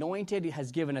 anointed,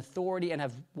 has given authority, and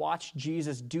have watched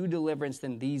Jesus do deliverance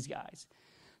than these guys.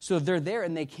 So they're there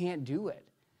and they can't do it.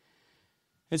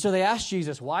 And so they asked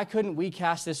Jesus, why couldn't we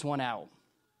cast this one out?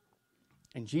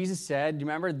 And Jesus said,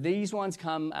 remember, these ones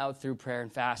come out through prayer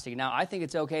and fasting. Now, I think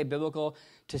it's okay, biblical,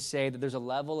 to say that there's a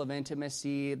level of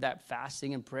intimacy that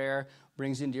fasting and prayer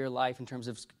brings into your life in terms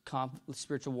of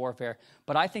spiritual warfare.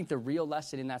 But I think the real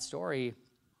lesson in that story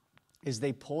is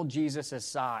they pulled Jesus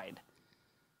aside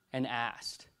and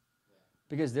asked.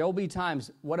 Because there will be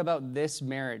times, what about this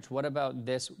marriage? What about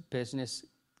this business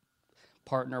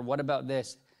partner? What about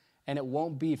this? And it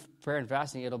won't be prayer and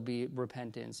fasting. It'll be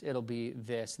repentance. It'll be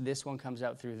this. This one comes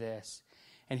out through this.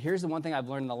 And here's the one thing I've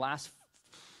learned in the last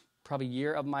probably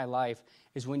year of my life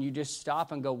is when you just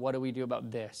stop and go, what do we do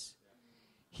about this?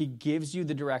 He gives you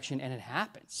the direction and it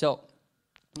happens. So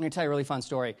I'm going to tell you a really fun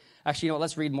story. Actually, you know what?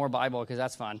 Let's read more Bible because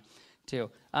that's fun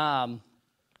too.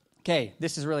 Okay,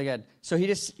 this is really good. So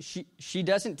she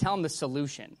doesn't tell him the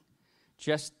solution.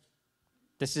 Just,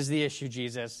 this is the issue,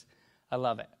 Jesus. I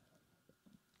love it.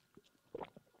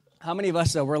 How many of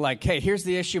us, though, we're like, hey, here's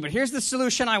the issue, but here's the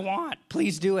solution I want.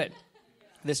 Please do it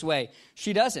this way.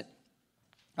 She doesn't.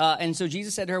 And so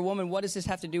Jesus said to her, woman, what does this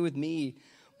have to do with me?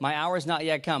 My hour has not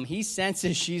yet come. He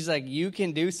senses she's like, you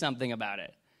can do something about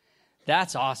it.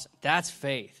 That's awesome. That's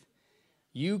faith.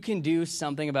 You can do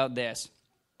something about this.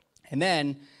 And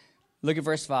then, look at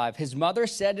verse 5. His mother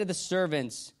said to the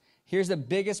servants, here's the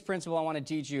biggest principle I want to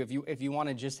teach you if you want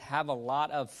to just have a lot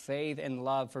of faith and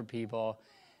love for people,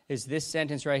 is this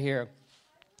sentence right here.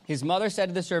 His mother said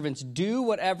to the servants, do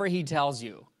whatever he tells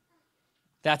you.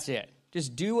 That's it.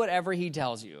 Just do whatever he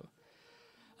tells you.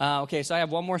 Okay, so I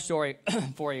have one more story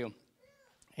for you.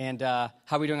 And how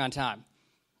are we doing on time?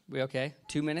 We okay?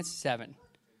 2 minutes? 7.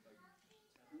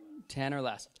 10 or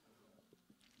less.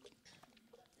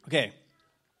 Okay,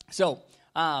 so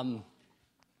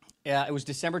it was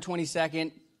December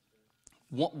 22nd.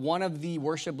 One of the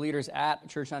worship leaders at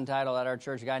Church Untitled, at our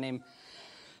church, a guy named,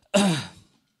 hold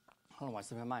on,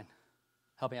 what's in my mind?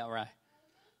 Help me out, Rye.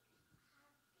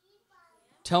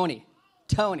 Tony.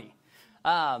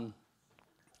 I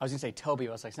was going to say Toby.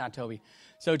 I was like, it's not Toby.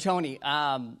 So Tony,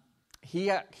 he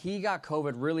got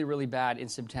COVID really, really bad in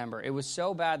September. It was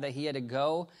so bad that he had to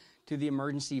go to the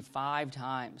emergency 5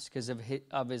 times because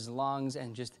of his lungs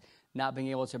and just not being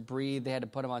able to breathe. They had to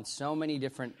put him on so many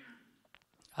different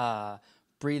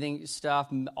breathing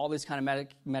stuff, all this kind of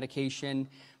medication.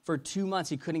 For 2 months,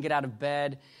 he couldn't get out of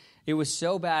bed. It was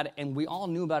so bad, and we all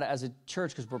knew about it as a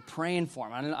church because we're praying for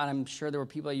him. And I'm sure there were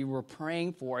people that you were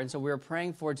praying for, and so we were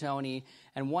praying for Tony.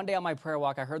 And one day on my prayer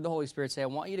walk, I heard the Holy Spirit say, I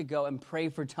want you to go and pray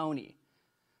for Tony.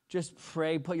 Just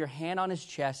pray, put your hand on his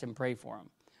chest and pray for him.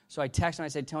 So I texted him, I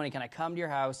said, Tony, can I come to your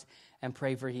house and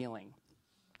pray for healing?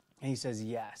 And he says,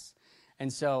 yes.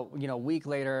 And so, a week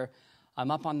later, I'm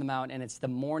up on the mountain, and it's the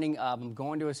morning of, I'm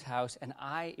going to his house, and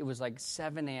it was like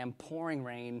 7 a.m., pouring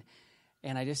rain,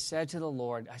 And I just said to the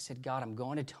Lord, I said, God, I'm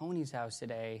going to Tony's house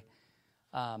today.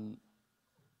 I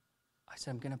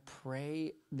said, I'm going to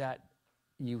pray that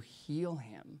you heal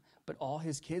him, but all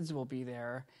his kids will be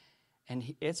there,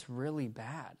 and it's really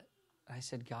bad. I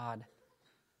said, God,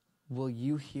 will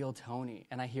you heal Tony?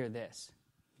 And I hear this,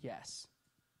 yes.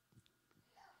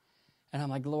 And I'm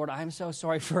like, Lord, I'm so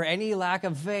sorry for any lack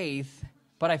of faith,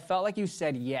 but I felt like you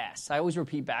said yes. I always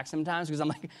repeat back sometimes because I'm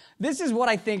like, this is what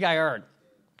I think I heard.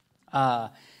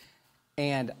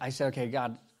 And I said, okay,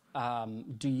 God,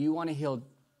 do you want to heal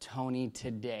Tony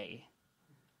today?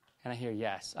 And I hear,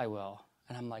 yes, I will.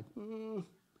 And I'm like,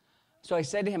 So I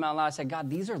said to him out loud, I said, God,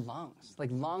 these are lungs. Like,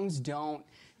 lungs don't,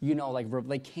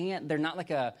 they can't, they're not like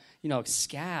a,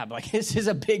 scab. Like, this is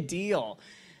a big deal.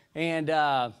 And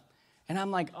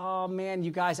I'm like, oh, man,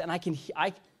 you guys, and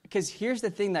because here's the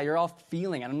thing that you're all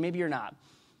feeling, and maybe you're not.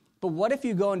 But what if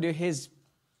you go into his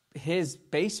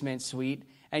basement suite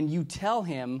and you tell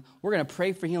him, we're going to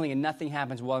pray for healing, and nothing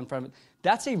happens well in front of it?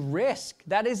 That's a risk.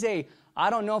 That is I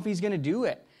don't know if he's going to do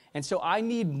it. And so I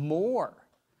need more.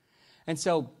 And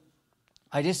so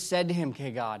I just said to him,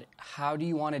 okay, God, how do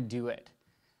you want to do it?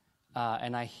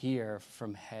 And I hear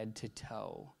from head to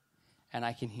toe. And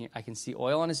I can see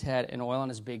oil on his head and oil on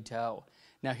his big toe.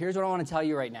 Now, here's what I want to tell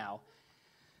you right now.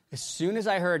 As soon as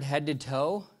I heard head to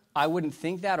toe, I wouldn't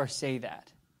think that or say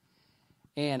that.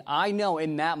 And I know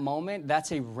in that moment,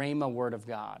 that's a rhema word of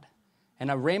God. And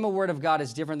a rhema word of God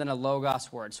is different than a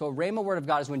logos word. So a rhema word of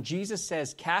God is when Jesus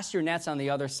says, cast your nets on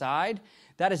the other side.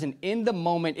 That is an in the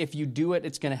moment, if you do it,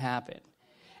 it's going to happen.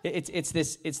 It's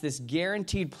this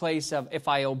guaranteed place of if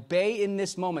I obey in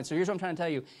this moment. So here's what I'm trying to tell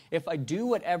you. If I do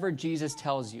whatever Jesus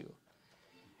tells you,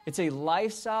 it's a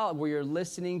lifestyle where you're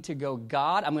listening to go,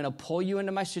 God, I'm going to pull you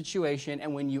into my situation.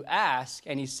 And when you ask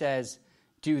and he says,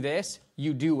 do this,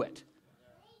 you do it.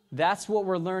 That's what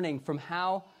we're learning from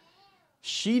how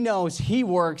she knows he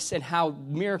works and how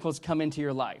miracles come into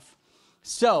your life.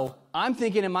 So I'm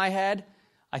thinking in my head,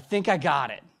 I think I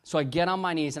got it. So I get on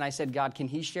my knees and I said, God, can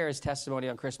he share his testimony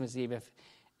on Christmas Eve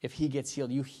if he gets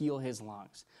healed? You heal his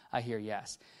lungs. I hear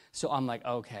yes. So I'm like,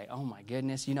 okay, oh my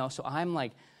goodness. So I'm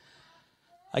like,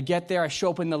 I get there, I show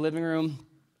up in the living room.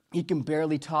 He can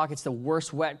barely talk. It's the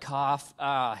worst wet cough.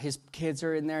 His kids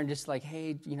are in there and just like,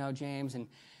 hey, James.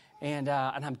 And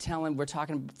I'm telling, we're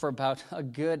talking for about a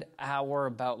good hour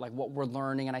about like what we're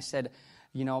learning. And I said,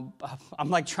 I'm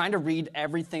like trying to read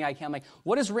everything I can. I'm like,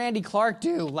 what does Randy Clark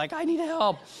do? Like, I need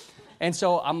help. And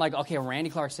so I'm like, okay, Randy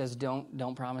Clark says,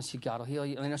 don't promise you God will heal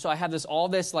you. So I have all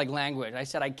this like language. I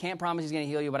said, I can't promise he's going to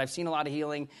heal you, but I've seen a lot of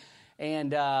healing.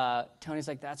 And Tony's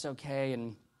like, that's okay.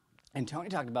 And Tony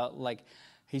talked about like,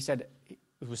 he said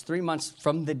it was 3 months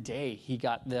from the day he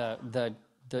got the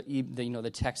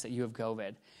text that you have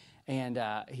COVID. And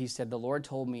he said, the Lord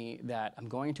told me that I'm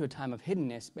going into a time of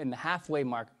hiddenness. In the halfway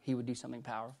mark, he would do something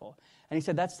powerful. And he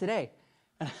said, that's today.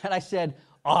 And I said,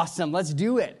 awesome, let's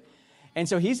do it. And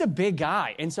so he's a big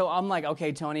guy. And so I'm like,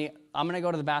 okay, Tony, I'm going to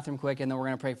go to the bathroom quick, and then we're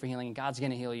going to pray for healing, and God's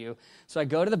going to heal you. So I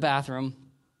go to the bathroom,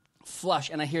 flush,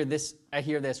 and I hear this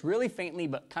really faintly,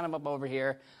 but kind of up over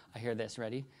here. I hear this,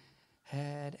 ready?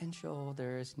 Head and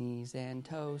shoulders, knees and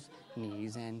toes,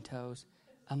 knees and toes.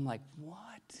 I'm like,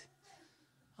 what?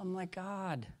 I'm like,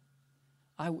 God,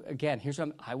 here's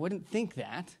what I wouldn't think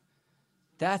that.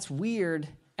 That's weird,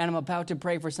 and I'm about to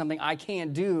pray for something I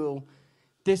can't do.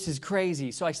 This is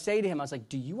crazy. So I say to him, I was like,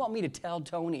 do you want me to tell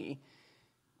Tony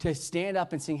to stand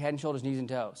up and sing Head and Shoulders, Knees and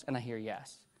Toes? And I hear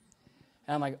yes.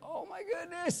 And I'm like, oh my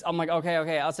goodness. I'm like,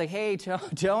 okay. I was like, hey,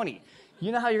 Tony,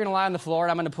 you know how you're going to lie on the floor and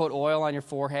I'm going to put oil on your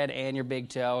forehead and your big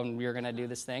toe and you're going to do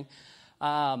this thing?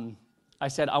 I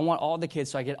said, I want all the kids,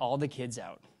 so I get all the kids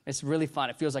out. It's really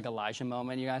fun. It feels like Elijah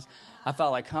moment, you guys. I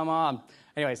felt like, come on.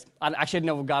 Anyways, I actually didn't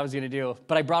know what God was going to do.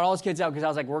 But I brought all his kids out because I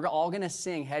was like, we're all going to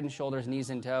sing Head and Shoulders,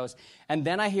 Knees and Toes. And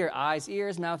then I hear eyes,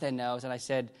 ears, mouth, and nose. And I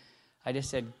said,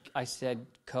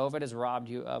 COVID has robbed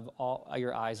you of all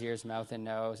your eyes, ears, mouth, and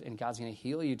nose. And God's going to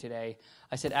heal you today.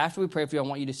 I said, after we pray for you, I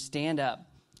want you to stand up.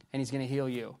 And he's going to heal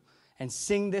you. And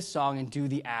sing this song and do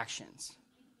the actions.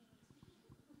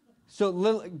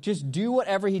 So just do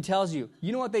whatever he tells you.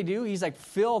 You know what they do? He's like,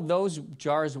 fill those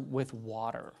jars with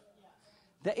water.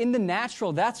 In the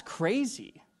natural, that's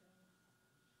crazy.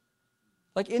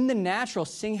 Like in the natural,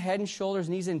 sing Head and Shoulders,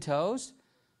 Knees and Toes.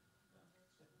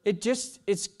 It just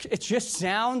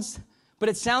sounds, but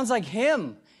it sounds like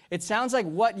him. It sounds like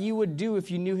what you would do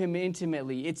if you knew him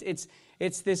intimately.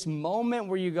 It's this moment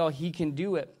where you go, he can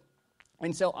do it.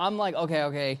 And so I'm like,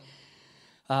 okay,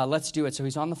 let's do it. So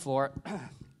he's on the floor.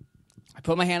 I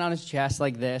put my hand on his chest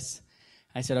like this.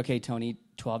 I said, okay, Tony,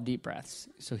 12 deep breaths.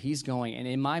 So he's going. And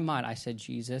in my mind, I said,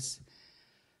 Jesus,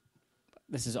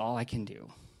 this is all I can do.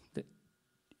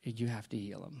 You have to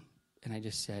heal him. And I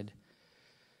just said,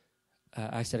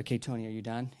 okay, Tony, are you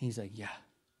done? He's like, yeah.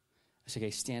 I said,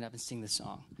 okay, stand up and sing the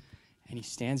song. And he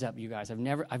stands up, you guys.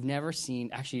 I've never seen,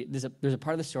 actually, there's a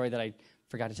part of the story that I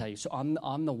forgot to tell you. So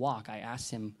on the walk, I asked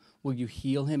him, will you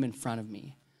heal him in front of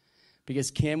me?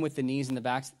 Because Kim with the knees and the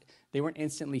backs, they weren't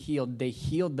instantly healed. They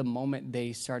healed the moment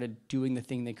they started doing the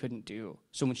thing they couldn't do.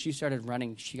 So when she started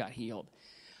running, she got healed.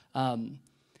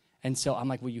 And so I'm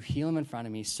like, will you heal him in front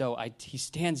of me? So he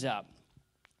stands up,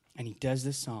 and he does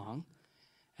this song.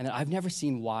 And I've never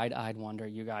seen wide-eyed wonder,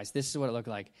 you guys. This is what it looked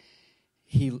like.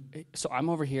 So I'm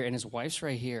over here, and his wife's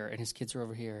right here, and his kids are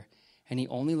over here. And he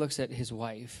only looks at his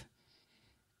wife,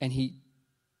 and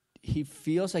he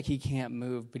feels like he can't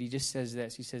move, but he just says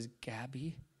this. He says,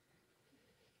 Gabby,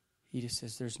 he just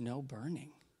says, there's no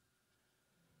burning.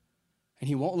 And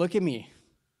he won't look at me.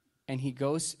 And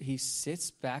he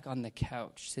sits back on the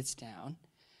couch, sits down,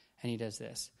 and he does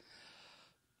this.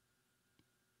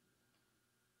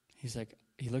 He's like,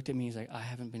 he looked at me, he's like, I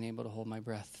haven't been able to hold my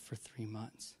breath for 3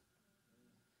 months.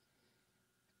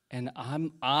 And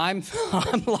I'm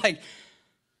like,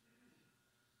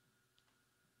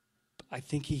 I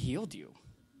think he healed you.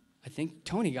 I think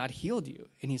Tony God healed you.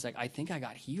 And he's like, I think I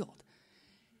got healed.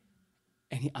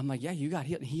 And I'm like, yeah, you got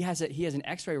healed. He has an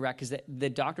x-ray rack because the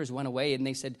doctors went away and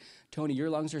they said, Tony, your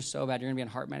lungs are so bad, you're going to be on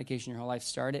heart medication your whole life.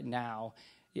 Start it now.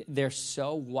 They're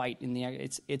so white in the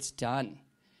it's done.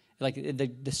 Like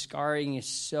the scarring is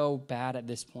so bad at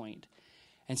this point.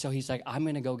 And so he's like, I'm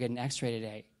going to go get an x-ray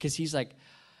today. Because he's like,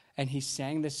 and he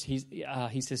sang this, he's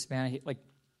Hispanic,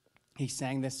 he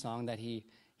sang this song that he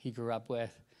grew up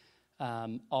with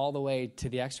all the way to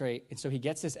the x-ray. And so he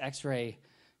gets this x-ray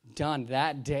done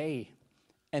that day.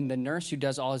 And the nurse who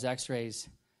does all his x-rays,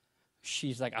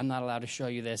 she's like, I'm not allowed to show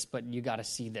you this, but you got to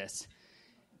see this.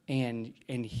 And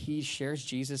he shares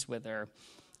Jesus with her.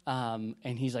 And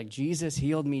he's like, Jesus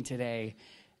healed me today.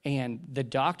 And the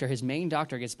doctor, his main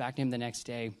doctor, gets back to him the next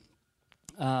day.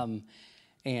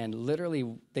 And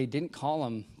literally, they didn't call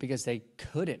him because they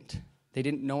couldn't. They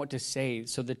didn't know what to say.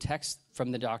 So the text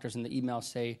from the doctors and the email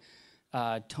say,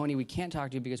 Tony, we can't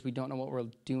talk to you because we don't know what we're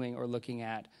doing or looking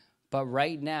at. But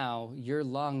right now, your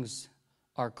lungs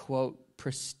are, quote,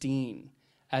 pristine,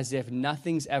 as if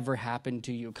nothing's ever happened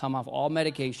to you. Come off all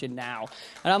medication now.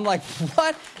 And I'm like,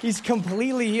 what? He's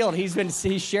completely healed. He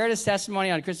shared his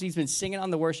testimony on Christmas. He's been singing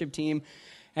on the worship team.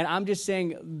 And I'm just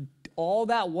saying, all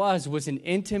that was an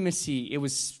intimacy. It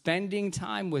was spending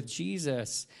time with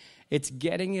Jesus. It's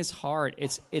getting his heart.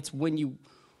 It's when you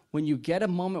get a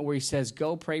moment where he says,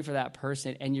 go pray for that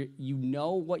person, and you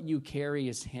know what you carry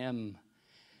is him.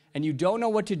 And you don't know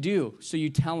what to do, so you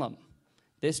tell him,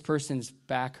 this person's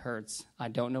back hurts. I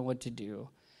don't know what to do.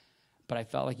 But I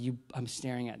felt like I'm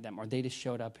staring at them, or they just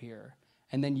showed up here.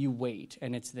 And then you wait,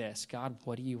 and it's this. God,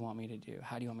 what do you want me to do?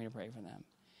 How do you want me to pray for them?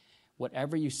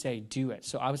 Whatever you say, do it.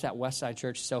 So I was at Westside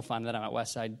Church. So fun that I'm at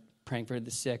Westside praying for the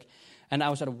sick. And I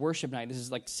was at a worship night. This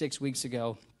is like 6 weeks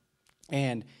ago.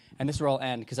 And this will all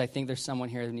end because I think there's someone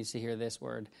here who needs to hear this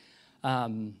word.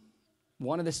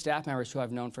 One of the staff members who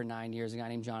I've known for 9 years, a guy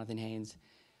named Jonathan Haynes,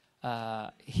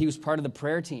 he was part of the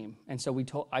prayer team. And so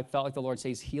I felt like the Lord says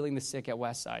he's healing the sick at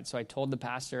Westside. So I told the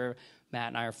pastor, Matt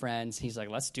and I are friends. He's like,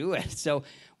 let's do it. So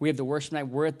we have the worship night.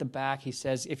 We're at the back. He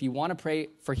says, if you want to pray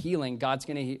for healing, God's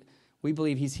going to, we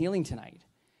believe he's healing tonight.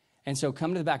 And so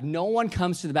come to the back. No one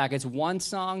comes to the back. It's one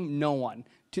song, no one.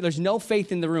 There's no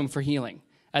faith in the room for healing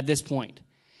at this point.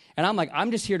 And I'm like,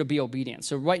 I'm just here to be obedient.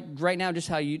 So right now, just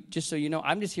so you know,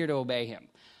 I'm just here to obey him.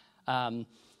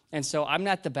 And so I'm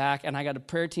at the back, and I got a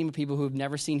prayer team of people who have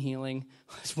never seen healing.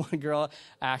 This one girl,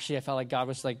 actually, I felt like God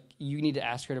was like, you need to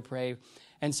ask her to pray.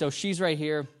 And so she's right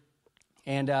here.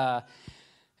 And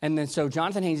then so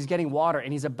Jonathan Haynes is getting water,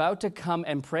 and he's about to come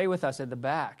and pray with us at the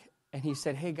back. And he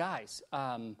said, hey, guys,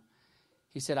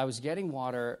 he said, I was getting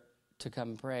water to come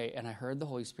and pray, and I heard the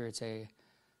Holy Spirit say,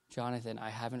 Jonathan, I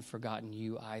haven't forgotten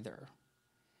you either.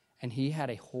 And he had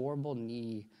a horrible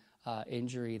knee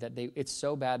injury that it's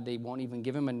so bad they won't even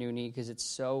give him a new knee because it's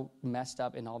so messed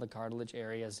up in all the cartilage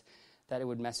areas that it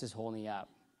would mess his whole knee up.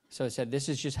 So he said, this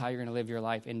is just how you're going to live your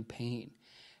life in pain.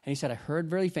 And he said, I heard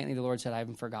very faintly the Lord said, I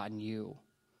haven't forgotten you.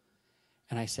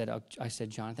 And I said,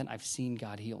 Jonathan, I've seen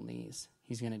God heal knees.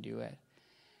 He's going to do it.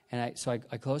 And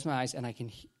I closed my eyes and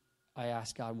I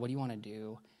asked God, what do you want to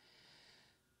do?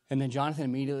 And then Jonathan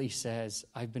immediately says,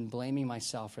 I've been blaming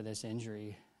myself for this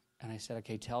injury. And I said,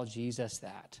 okay, tell Jesus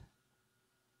that.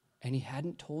 And he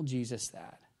hadn't told Jesus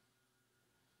that.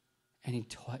 And he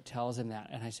tells him that.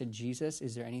 And I said, Jesus,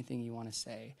 is there anything you want to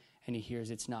say? And he hears,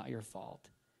 it's not your fault.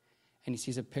 and he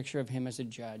sees a picture of him as a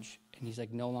judge, and he's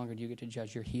like, no longer do you get to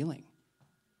judge your healing.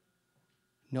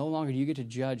 No longer do you get to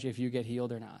judge if you get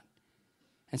healed or not.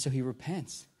 And so he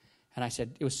repents. And I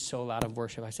said, it was so loud of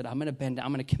worship. I said, I'm going to bend,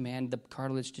 I'm going to command the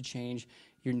cartilage to change,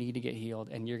 your knee to get healed,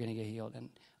 and you're going to get healed. And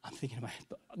I'm thinking about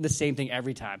the same thing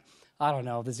every time. I don't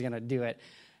know if this is going to do it.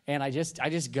 And I just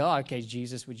go, okay,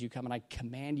 Jesus, would you come? And I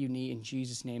command you, knee, in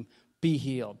Jesus' name, be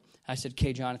healed. I said,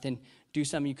 okay, Jonathan, do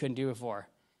something you couldn't do before.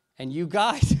 And you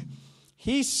guys,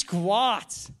 he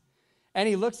squats. And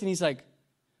he looks and he's like,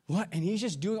 what? And he's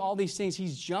just doing all these things.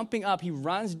 He's jumping up. He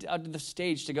runs out to the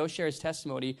stage to go share his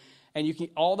testimony. And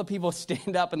all the people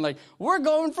stand up and like, we're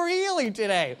going for healing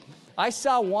today. I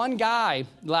saw one guy,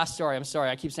 last story, I'm sorry,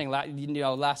 I keep saying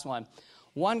last one.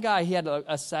 One guy, he had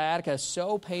a sciatica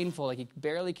so painful, like he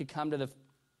barely could come to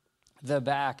the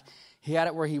back. He had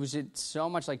it where he was in so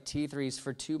much like T3s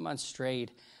for 2 months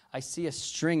straight. I see a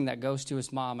string that goes to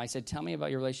his mom. I said, tell me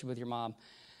about your relationship with your mom.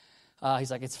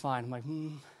 He's like, it's fine. I'm like,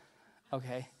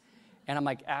 okay. And I'm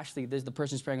like, Ashley, this is the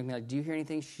person who's praying with me. Like, do you hear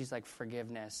anything? She's like,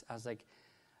 forgiveness. I was like,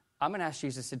 I'm going to ask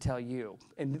Jesus to tell you.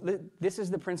 And this is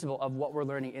the principle of what we're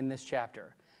learning in this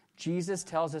chapter. Jesus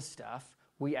tells us stuff.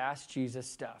 We ask Jesus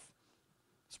stuff.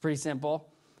 It's pretty simple.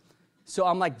 So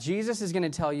I'm like, Jesus is going to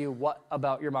tell you what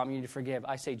about your mom you need to forgive.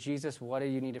 I say, Jesus, what do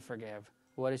you need to forgive?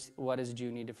 What does Jew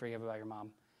need to forgive about your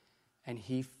mom? And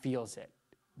he feels it,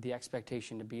 the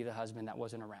expectation to be the husband that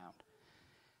wasn't around.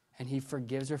 And he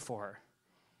forgives her for her.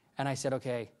 And I said,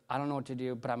 okay, I don't know what to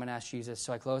do, but I'm going to ask Jesus.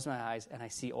 So I close my eyes, and I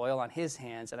see oil on his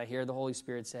hands, and I hear the Holy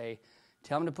Spirit say,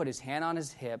 tell him to put his hand on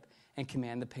his hip and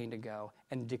command the pain to go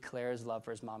and declare his love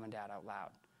for his mom and dad out loud.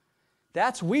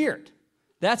 That's weird.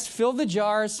 That's fill the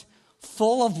jars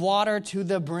full of water to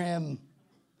the brim.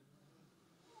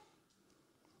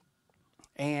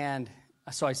 And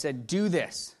so I said, do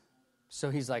this.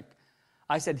 So he's like,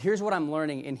 I said, here's what I'm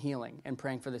learning in healing and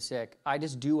praying for the sick. I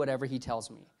just do whatever he tells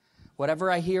me.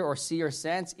 Whatever I hear or see or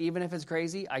sense, even if it's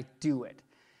crazy, I do it.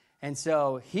 And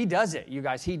so he does it, you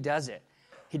guys. He does it.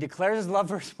 He declares his love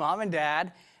for his mom and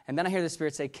dad. And then I hear the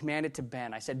Spirit say, command it to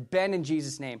bend. I said, bend in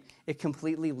Jesus' name. It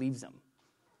completely leaves him.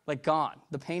 Like gone.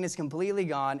 The pain is completely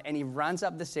gone. And he runs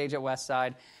up the stage at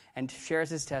Westside and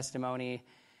shares his testimony.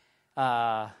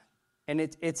 And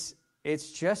it's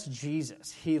just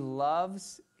Jesus. He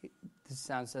loves, this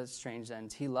sounds so strange then,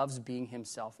 he loves being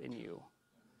himself in you.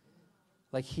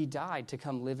 Like he died to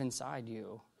come live inside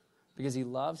you because he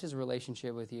loves his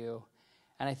relationship with you.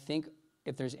 And I think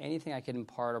if there's anything I could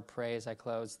impart or pray as I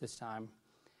close this time,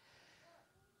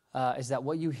 is that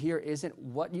what you hear isn't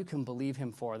what you can believe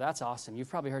him for. That's awesome. You've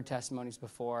probably heard testimonies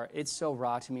before. It's so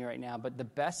raw to me right now. But the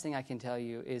best thing I can tell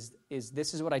you is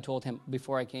this is what I told him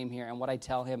before I came here and what I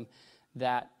tell him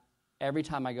that every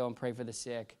time I go and pray for the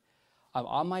sick, I'm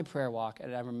on my prayer walk,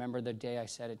 and I remember the day I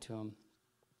said it to him.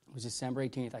 It was December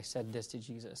 18th. I said this to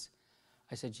Jesus.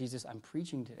 I said, Jesus, I'm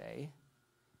preaching today.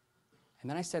 And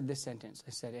then I said this sentence.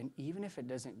 I said, and even if it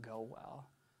doesn't go well,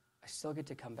 I still get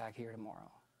to come back here tomorrow.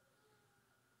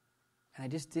 And I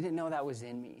just didn't know that was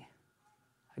in me.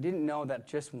 I didn't know that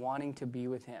just wanting to be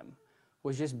with him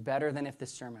was just better than if the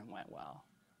sermon went well.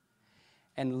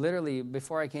 And literally,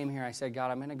 before I came here, I said, God,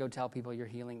 I'm going to go tell people you're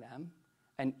healing them.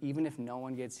 And even if no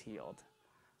one gets healed,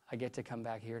 I get to come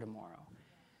back here tomorrow.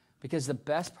 Because the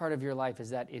best part of your life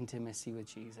is that intimacy with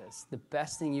Jesus. The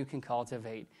best thing you can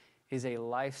cultivate is a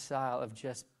lifestyle of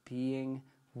just being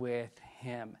with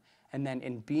him. And then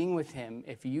in being with him,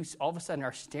 if you all of a sudden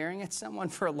are staring at someone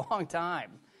for a long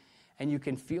time and you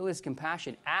can feel his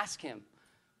compassion, ask him,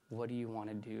 what do you want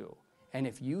to do? And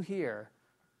if you hear,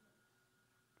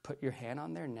 put your hand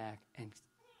on their neck, and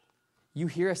you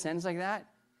hear a sentence like that,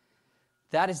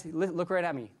 that is, look right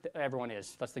at me. Everyone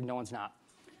is. Let's think no one's not.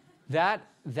 That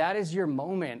is your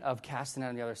moment of casting out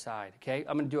on the other side, okay?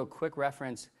 I'm going to do a quick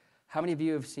reference. How many of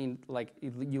you have seen, like,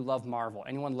 you love Marvel?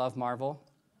 Anyone love Marvel?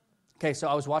 Okay, so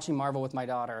I was watching Marvel with my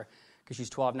daughter because she's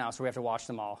 12 now, so we have to watch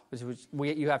them all.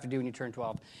 Which you have to do when you turn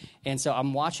 12. And so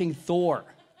I'm watching Thor.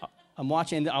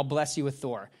 I'll bless you with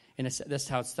Thor. And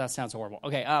that sounds horrible.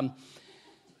 Okay, and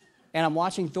I'm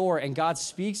watching Thor, and God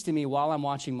speaks to me while I'm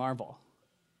watching Marvel.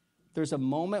 There's a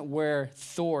moment where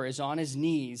Thor is on his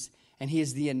knees, and he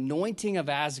is the anointing of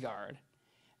Asgard.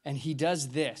 And he does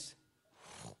this.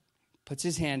 Puts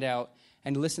his hand out,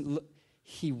 and listen,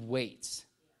 he waits.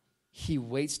 He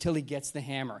waits till he gets the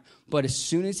hammer. But as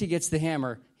soon as he gets the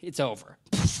hammer, it's over.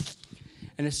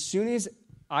 And as soon as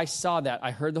I saw that,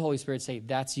 I heard the Holy Spirit say,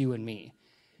 that's you and me.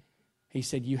 He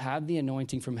said, you have the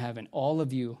anointing from heaven. All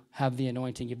of you have the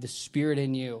anointing. You have the Spirit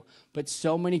in you. But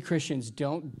so many Christians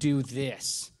don't do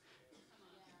this.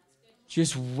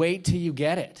 Just wait till you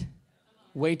get it.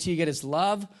 Wait till you get his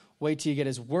love. Wait till you get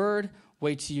his word.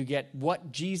 Wait till you get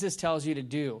what Jesus tells you to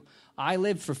do. I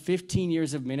lived for 15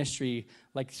 years of ministry,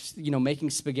 like, making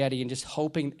spaghetti and just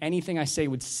hoping anything I say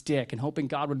would stick and hoping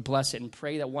God would bless it and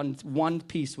pray that one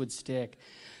piece would stick.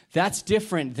 That's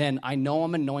different than I know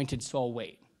I'm anointed, so I'll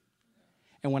wait.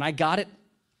 And when I got it,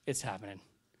 it's happening.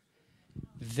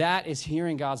 That is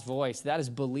hearing God's voice. That is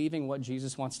believing what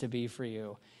Jesus wants to be for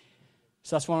you.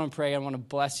 So that's what I want to pray. I want to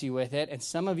bless you with it. And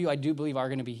some of you, I do believe, are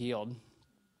going to be healed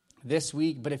this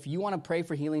week. But if you want to pray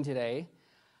for healing today,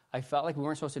 I felt like we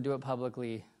weren't supposed to do it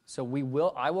publicly. So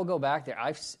I will go back there.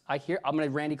 I'm going to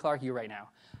Randy Clark you right now.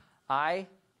 I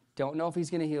don't know if he's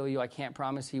going to heal you. I can't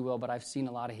promise he will, but I've seen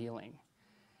a lot of healing.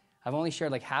 I've only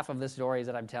shared like half of the stories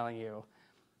that I'm telling you.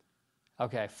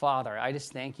 Okay, Father, I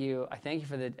just thank you. I thank you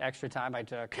for the extra time I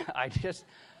took.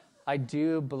 I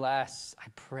do bless. I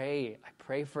pray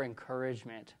for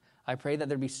encouragement. I pray that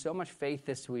there'd be so much faith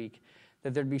this week,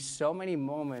 that there'd be so many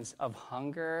moments of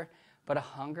hunger, but a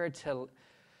hunger to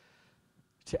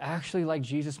actually like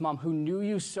Jesus' mom, who knew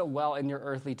you so well in your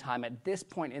earthly time. At this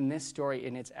point in this story,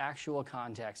 in its actual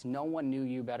context, no one knew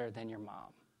you better than your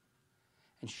mom.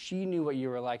 And she knew what you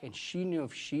were like, and she knew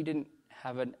if she didn't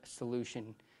have a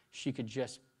solution, she could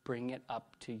just bring it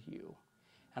up to you.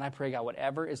 And I pray, God,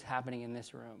 whatever is happening in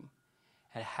this room,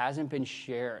 and it hasn't been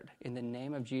shared, in the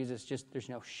name of Jesus, just there's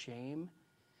no shame.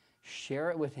 Share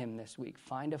it with him this week.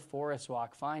 Find a forest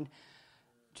walk. Find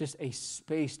just a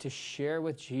space to share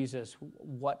with Jesus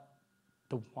what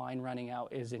the wine running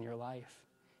out is in your life.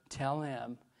 Tell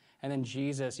him. And then,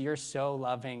 Jesus, you're so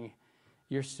loving.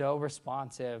 You're so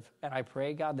responsive. And I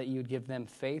pray, God, that you'd give them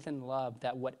faith and love,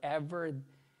 that whatever,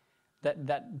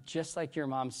 that just like your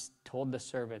mom told the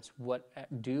servants,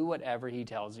 do whatever he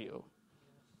tells you.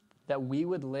 That we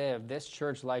would live, this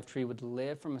church, Lifetree, would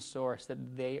live from a source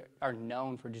that they are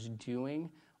known for just doing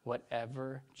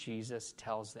whatever Jesus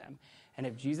tells them. And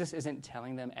if Jesus isn't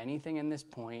telling them anything in this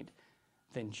point,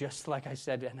 then just like I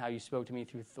said and how you spoke to me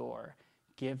through Thor,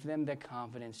 give them the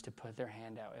confidence to put their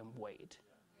hand out and wait.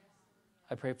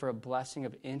 I pray for a blessing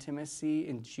of intimacy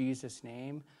in Jesus'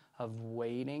 name, of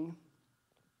waiting.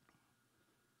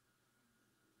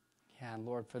 Yeah, and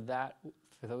Lord, for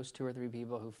those 2 or 3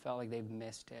 people who felt like they've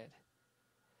missed it,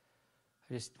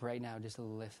 I just right now just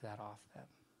lift that off them.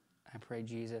 I pray,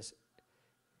 Jesus,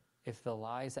 if the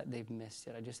lies that they've missed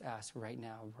it, I just ask right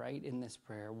now, right in this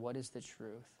prayer, what is the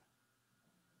truth?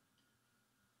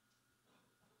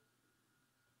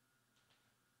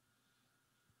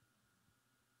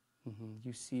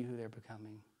 You see who they're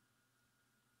becoming.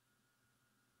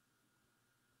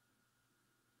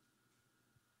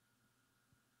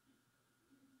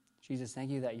 Jesus,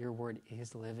 thank you that your word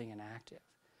is living and active,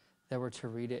 that we're to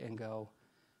read it and go,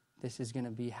 this is going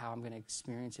to be how I'm going to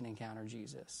experience and encounter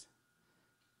Jesus.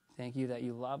 Thank you that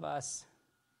you love us.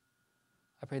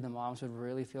 I pray the moms would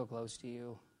really feel close to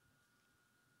you.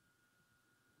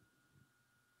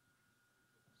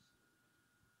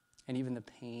 And even the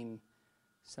pain,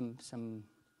 some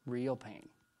real pain.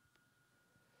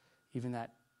 Even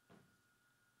that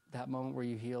moment where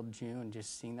you healed June,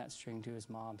 just seeing that string to his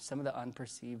mom. Some of the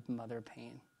unperceived mother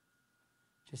pain.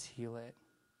 Just heal it.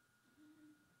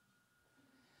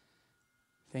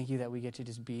 Thank you that we get to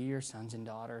just be your sons and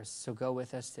daughters. So go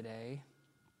with us today.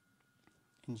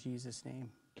 In Jesus' name.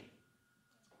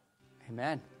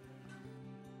 Amen.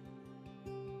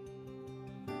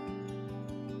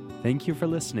 Thank you for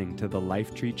listening to the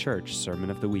Lifetree Church Sermon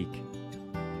of the Week.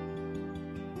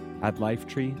 At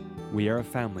Lifetree, we are a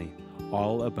family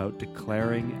all about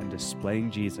declaring and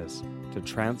displaying Jesus to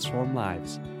transform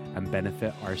lives and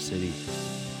benefit our city.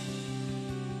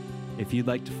 If you'd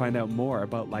like to find out more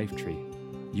about Lifetree,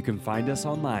 you can find us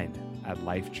online at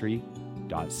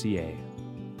lifetree.ca.